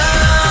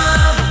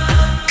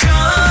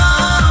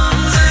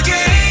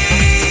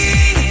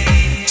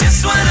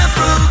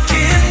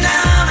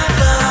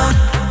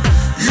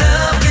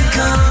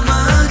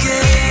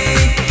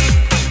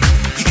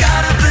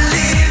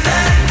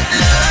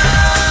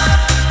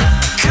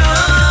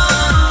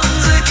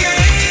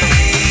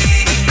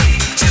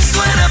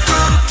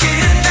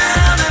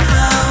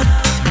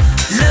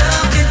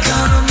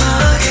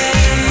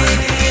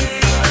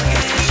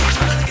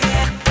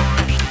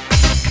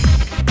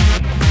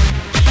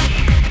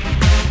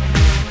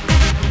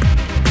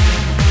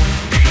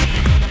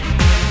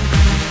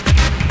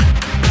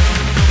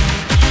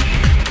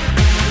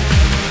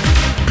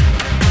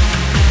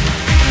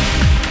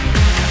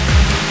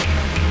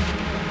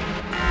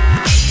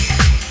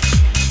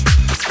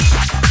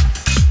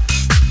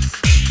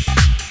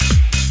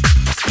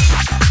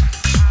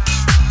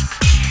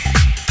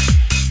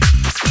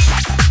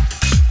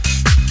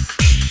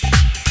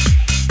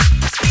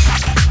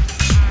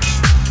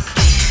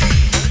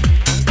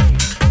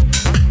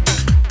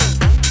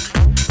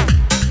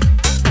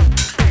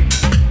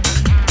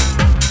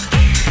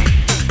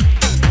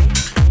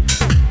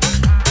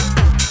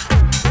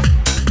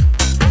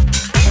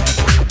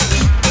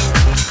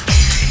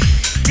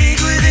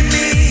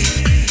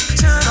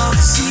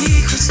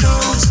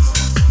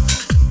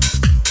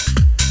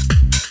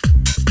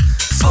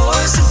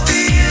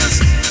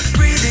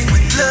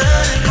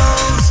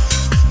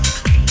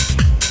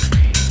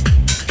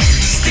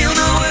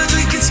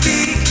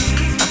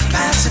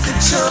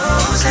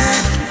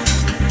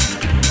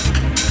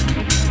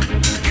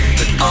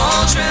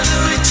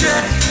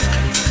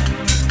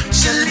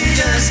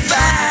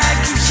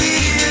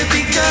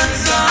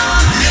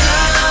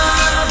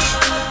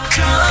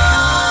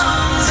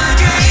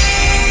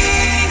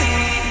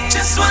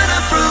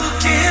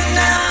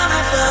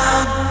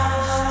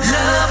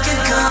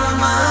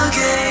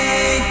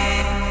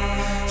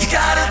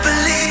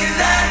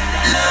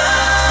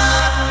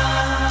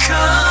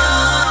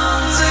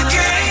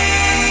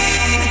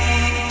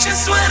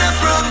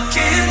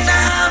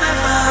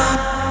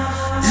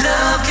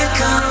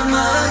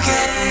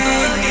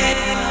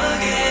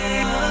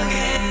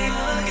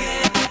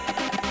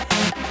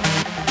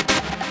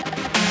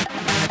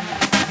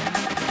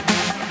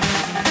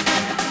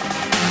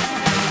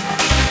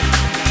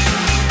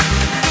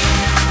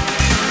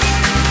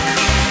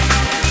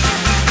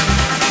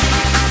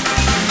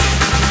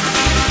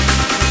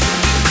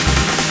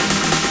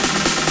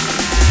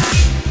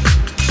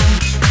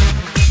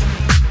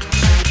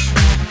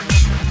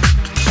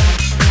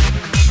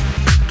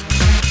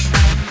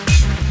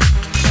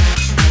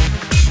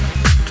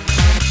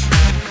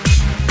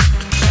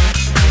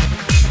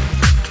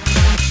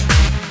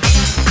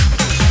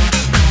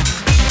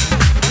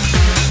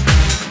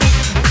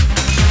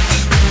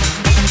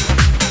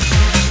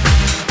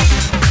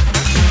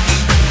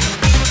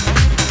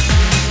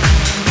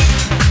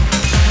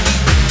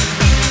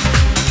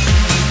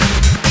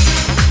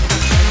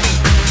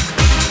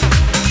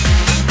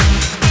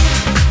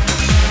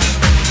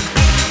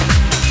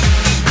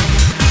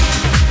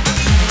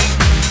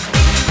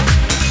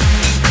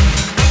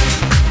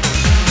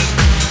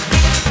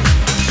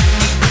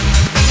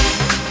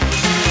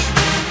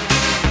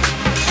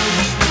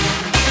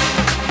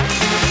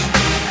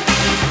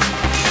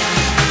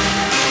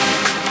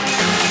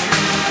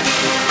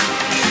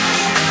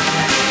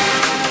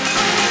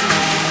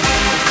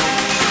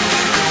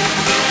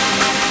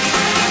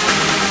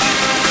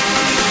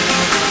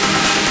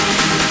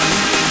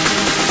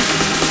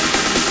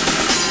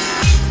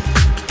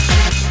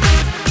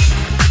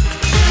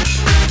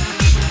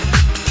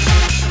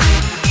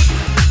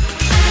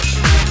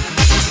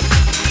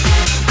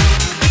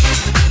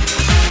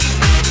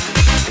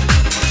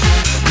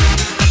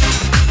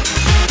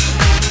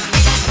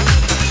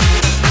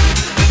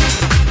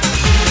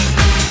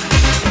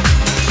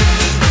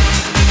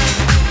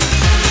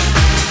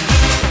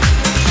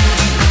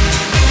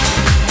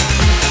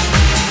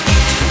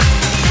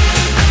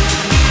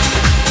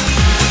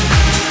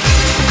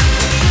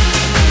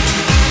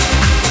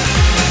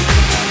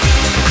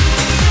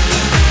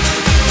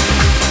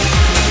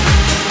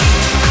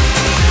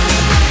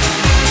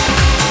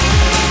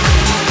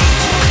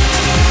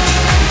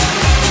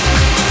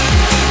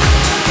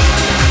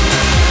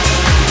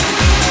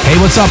Hey,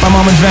 what's up? I'm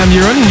Armin van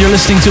Buuren. You're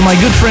listening to my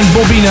good friend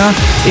Bobina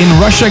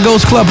in Russia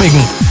Goes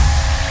Clubbing.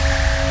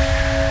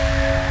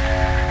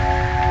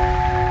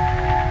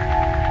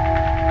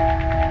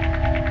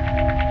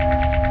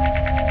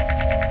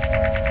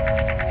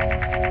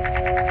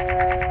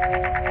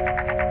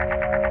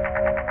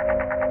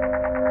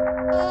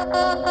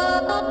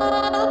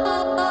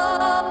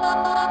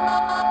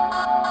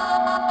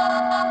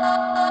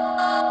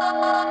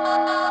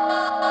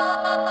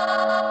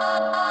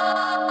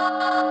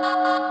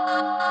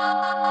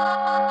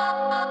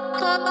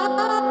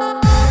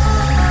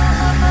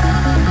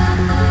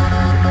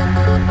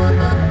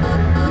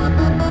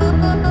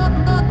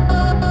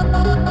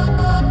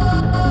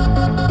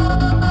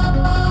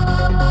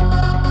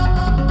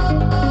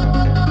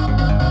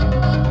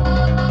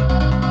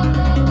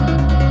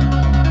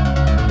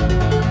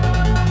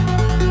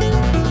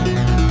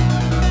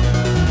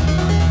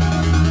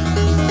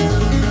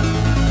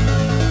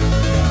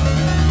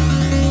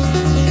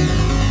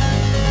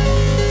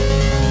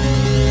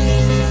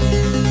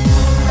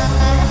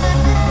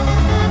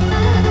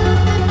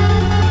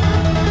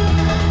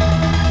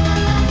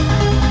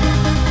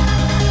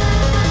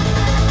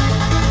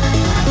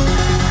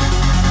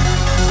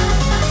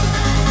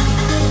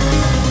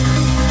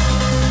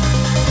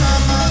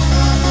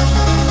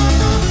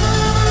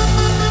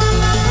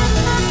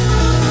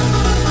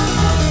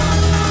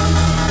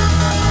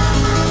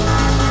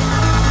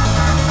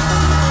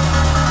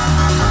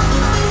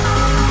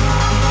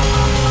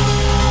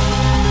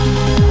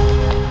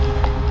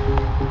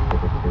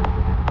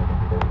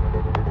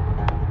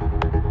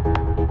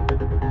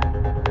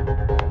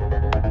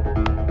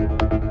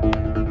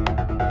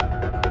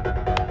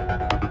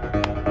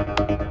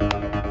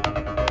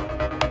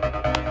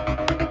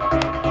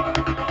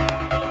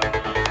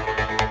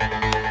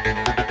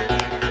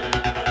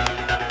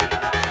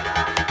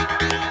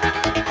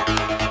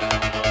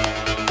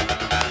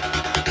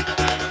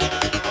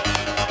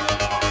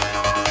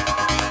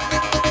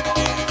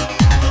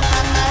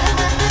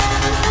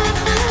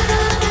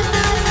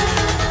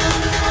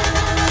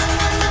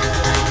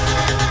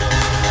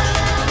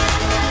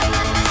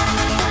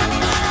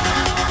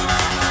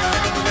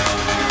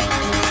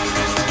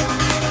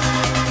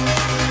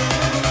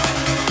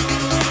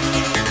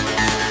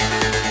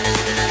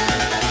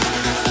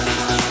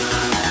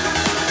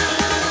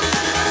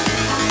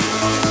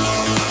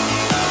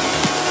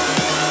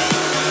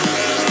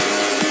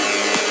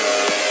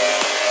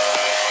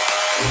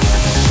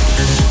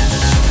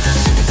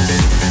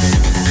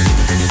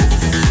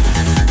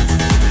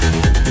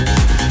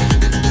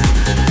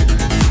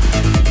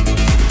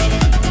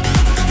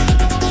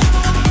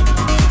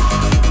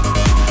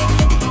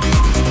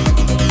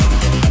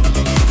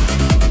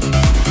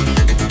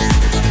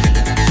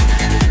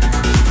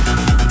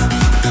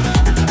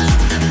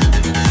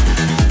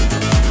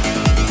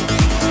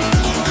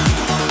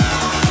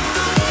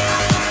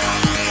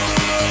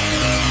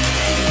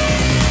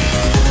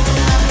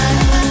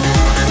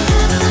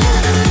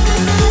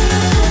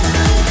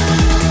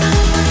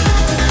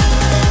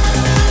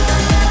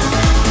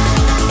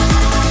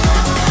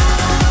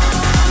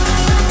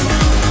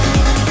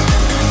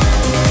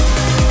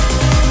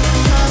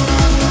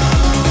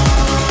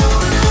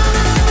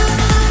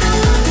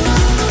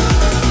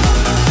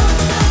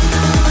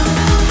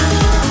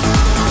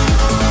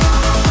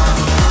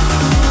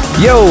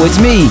 Yo, it's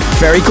me,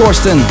 Ferry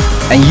Corsten,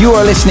 and you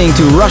are listening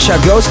to Russia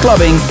Goes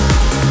Clubbing.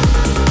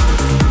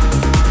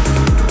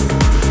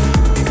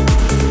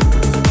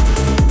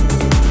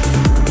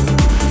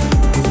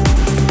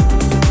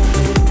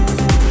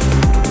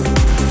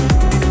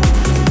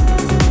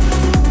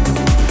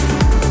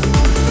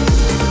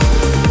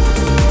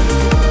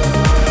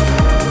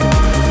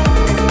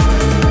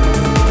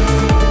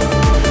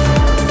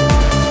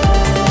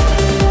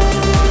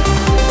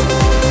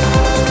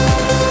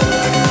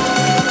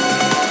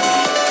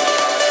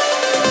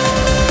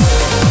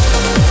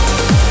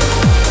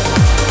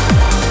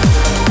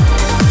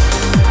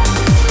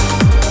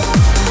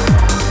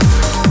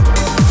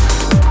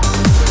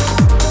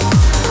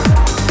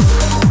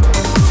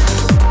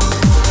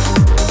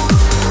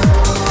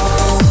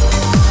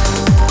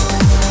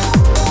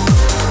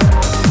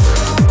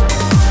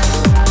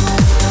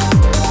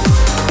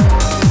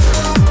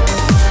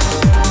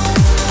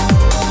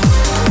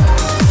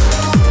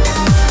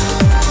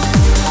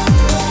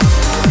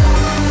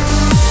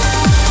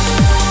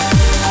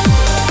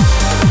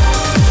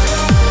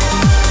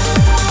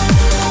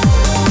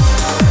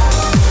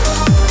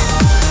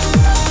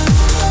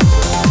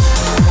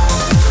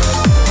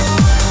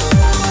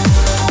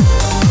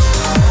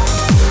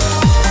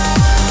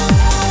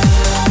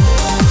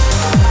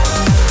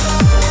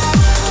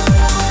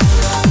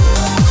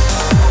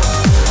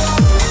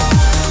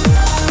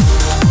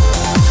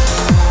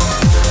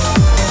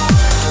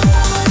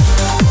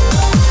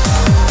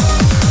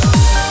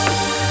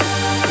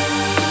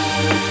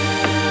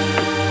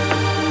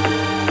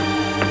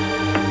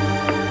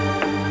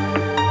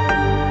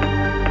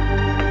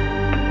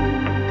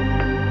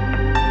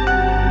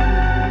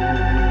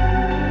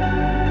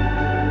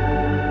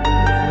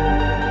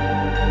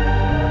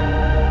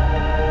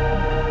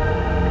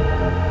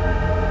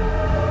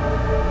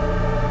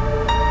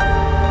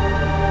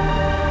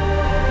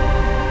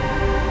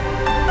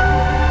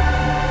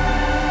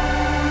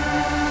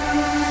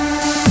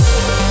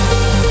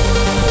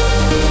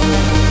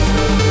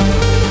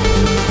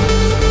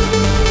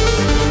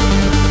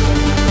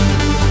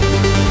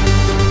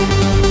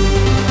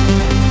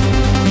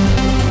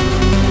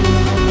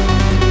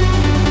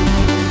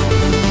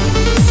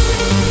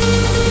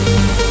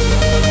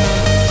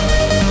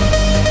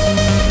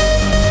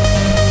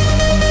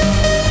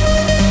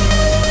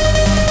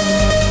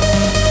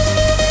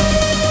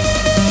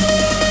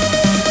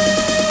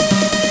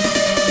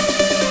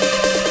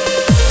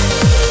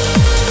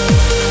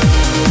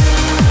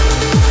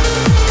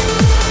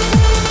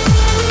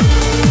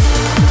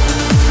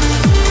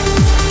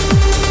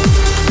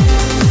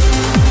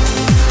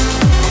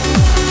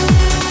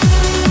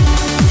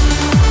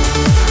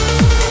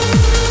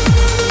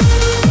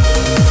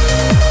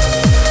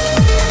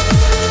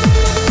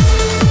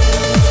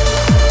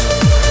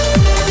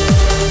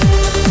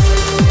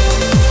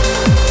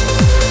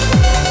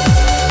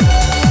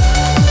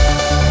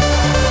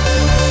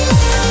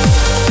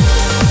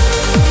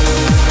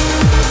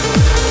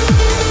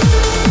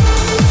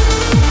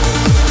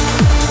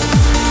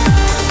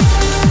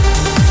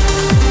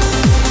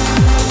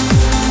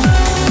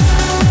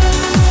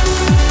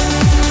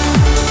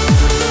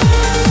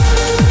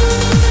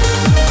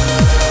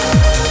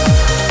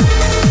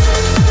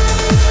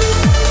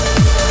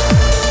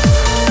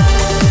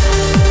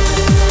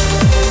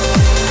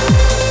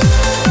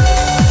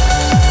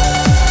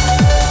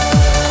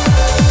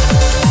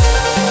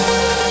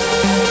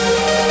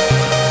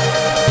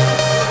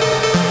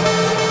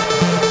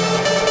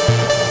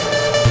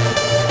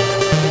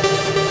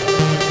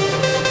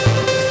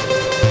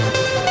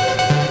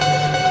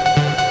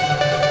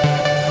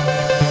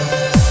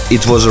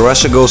 it was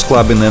Russia Goes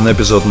Clubbing and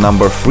episode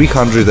number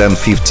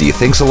 350.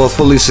 Thanks a lot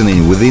for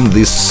listening within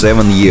these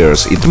 7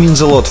 years. It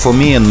means a lot for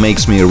me and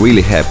makes me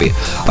really happy.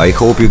 I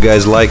hope you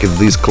guys liked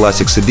this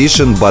classics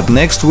edition, but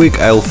next week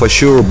I'll for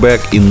sure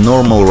back in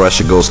normal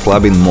Russia Goes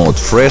Clubbing mode,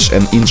 fresh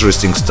and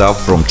interesting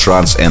stuff from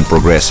trance and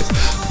progressive.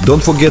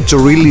 Don't forget to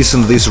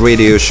re-listen this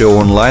radio show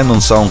online on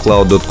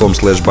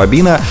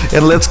soundcloud.com/Bobina,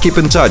 and let's keep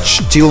in touch.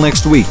 Till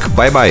next week.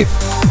 Bye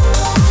bye.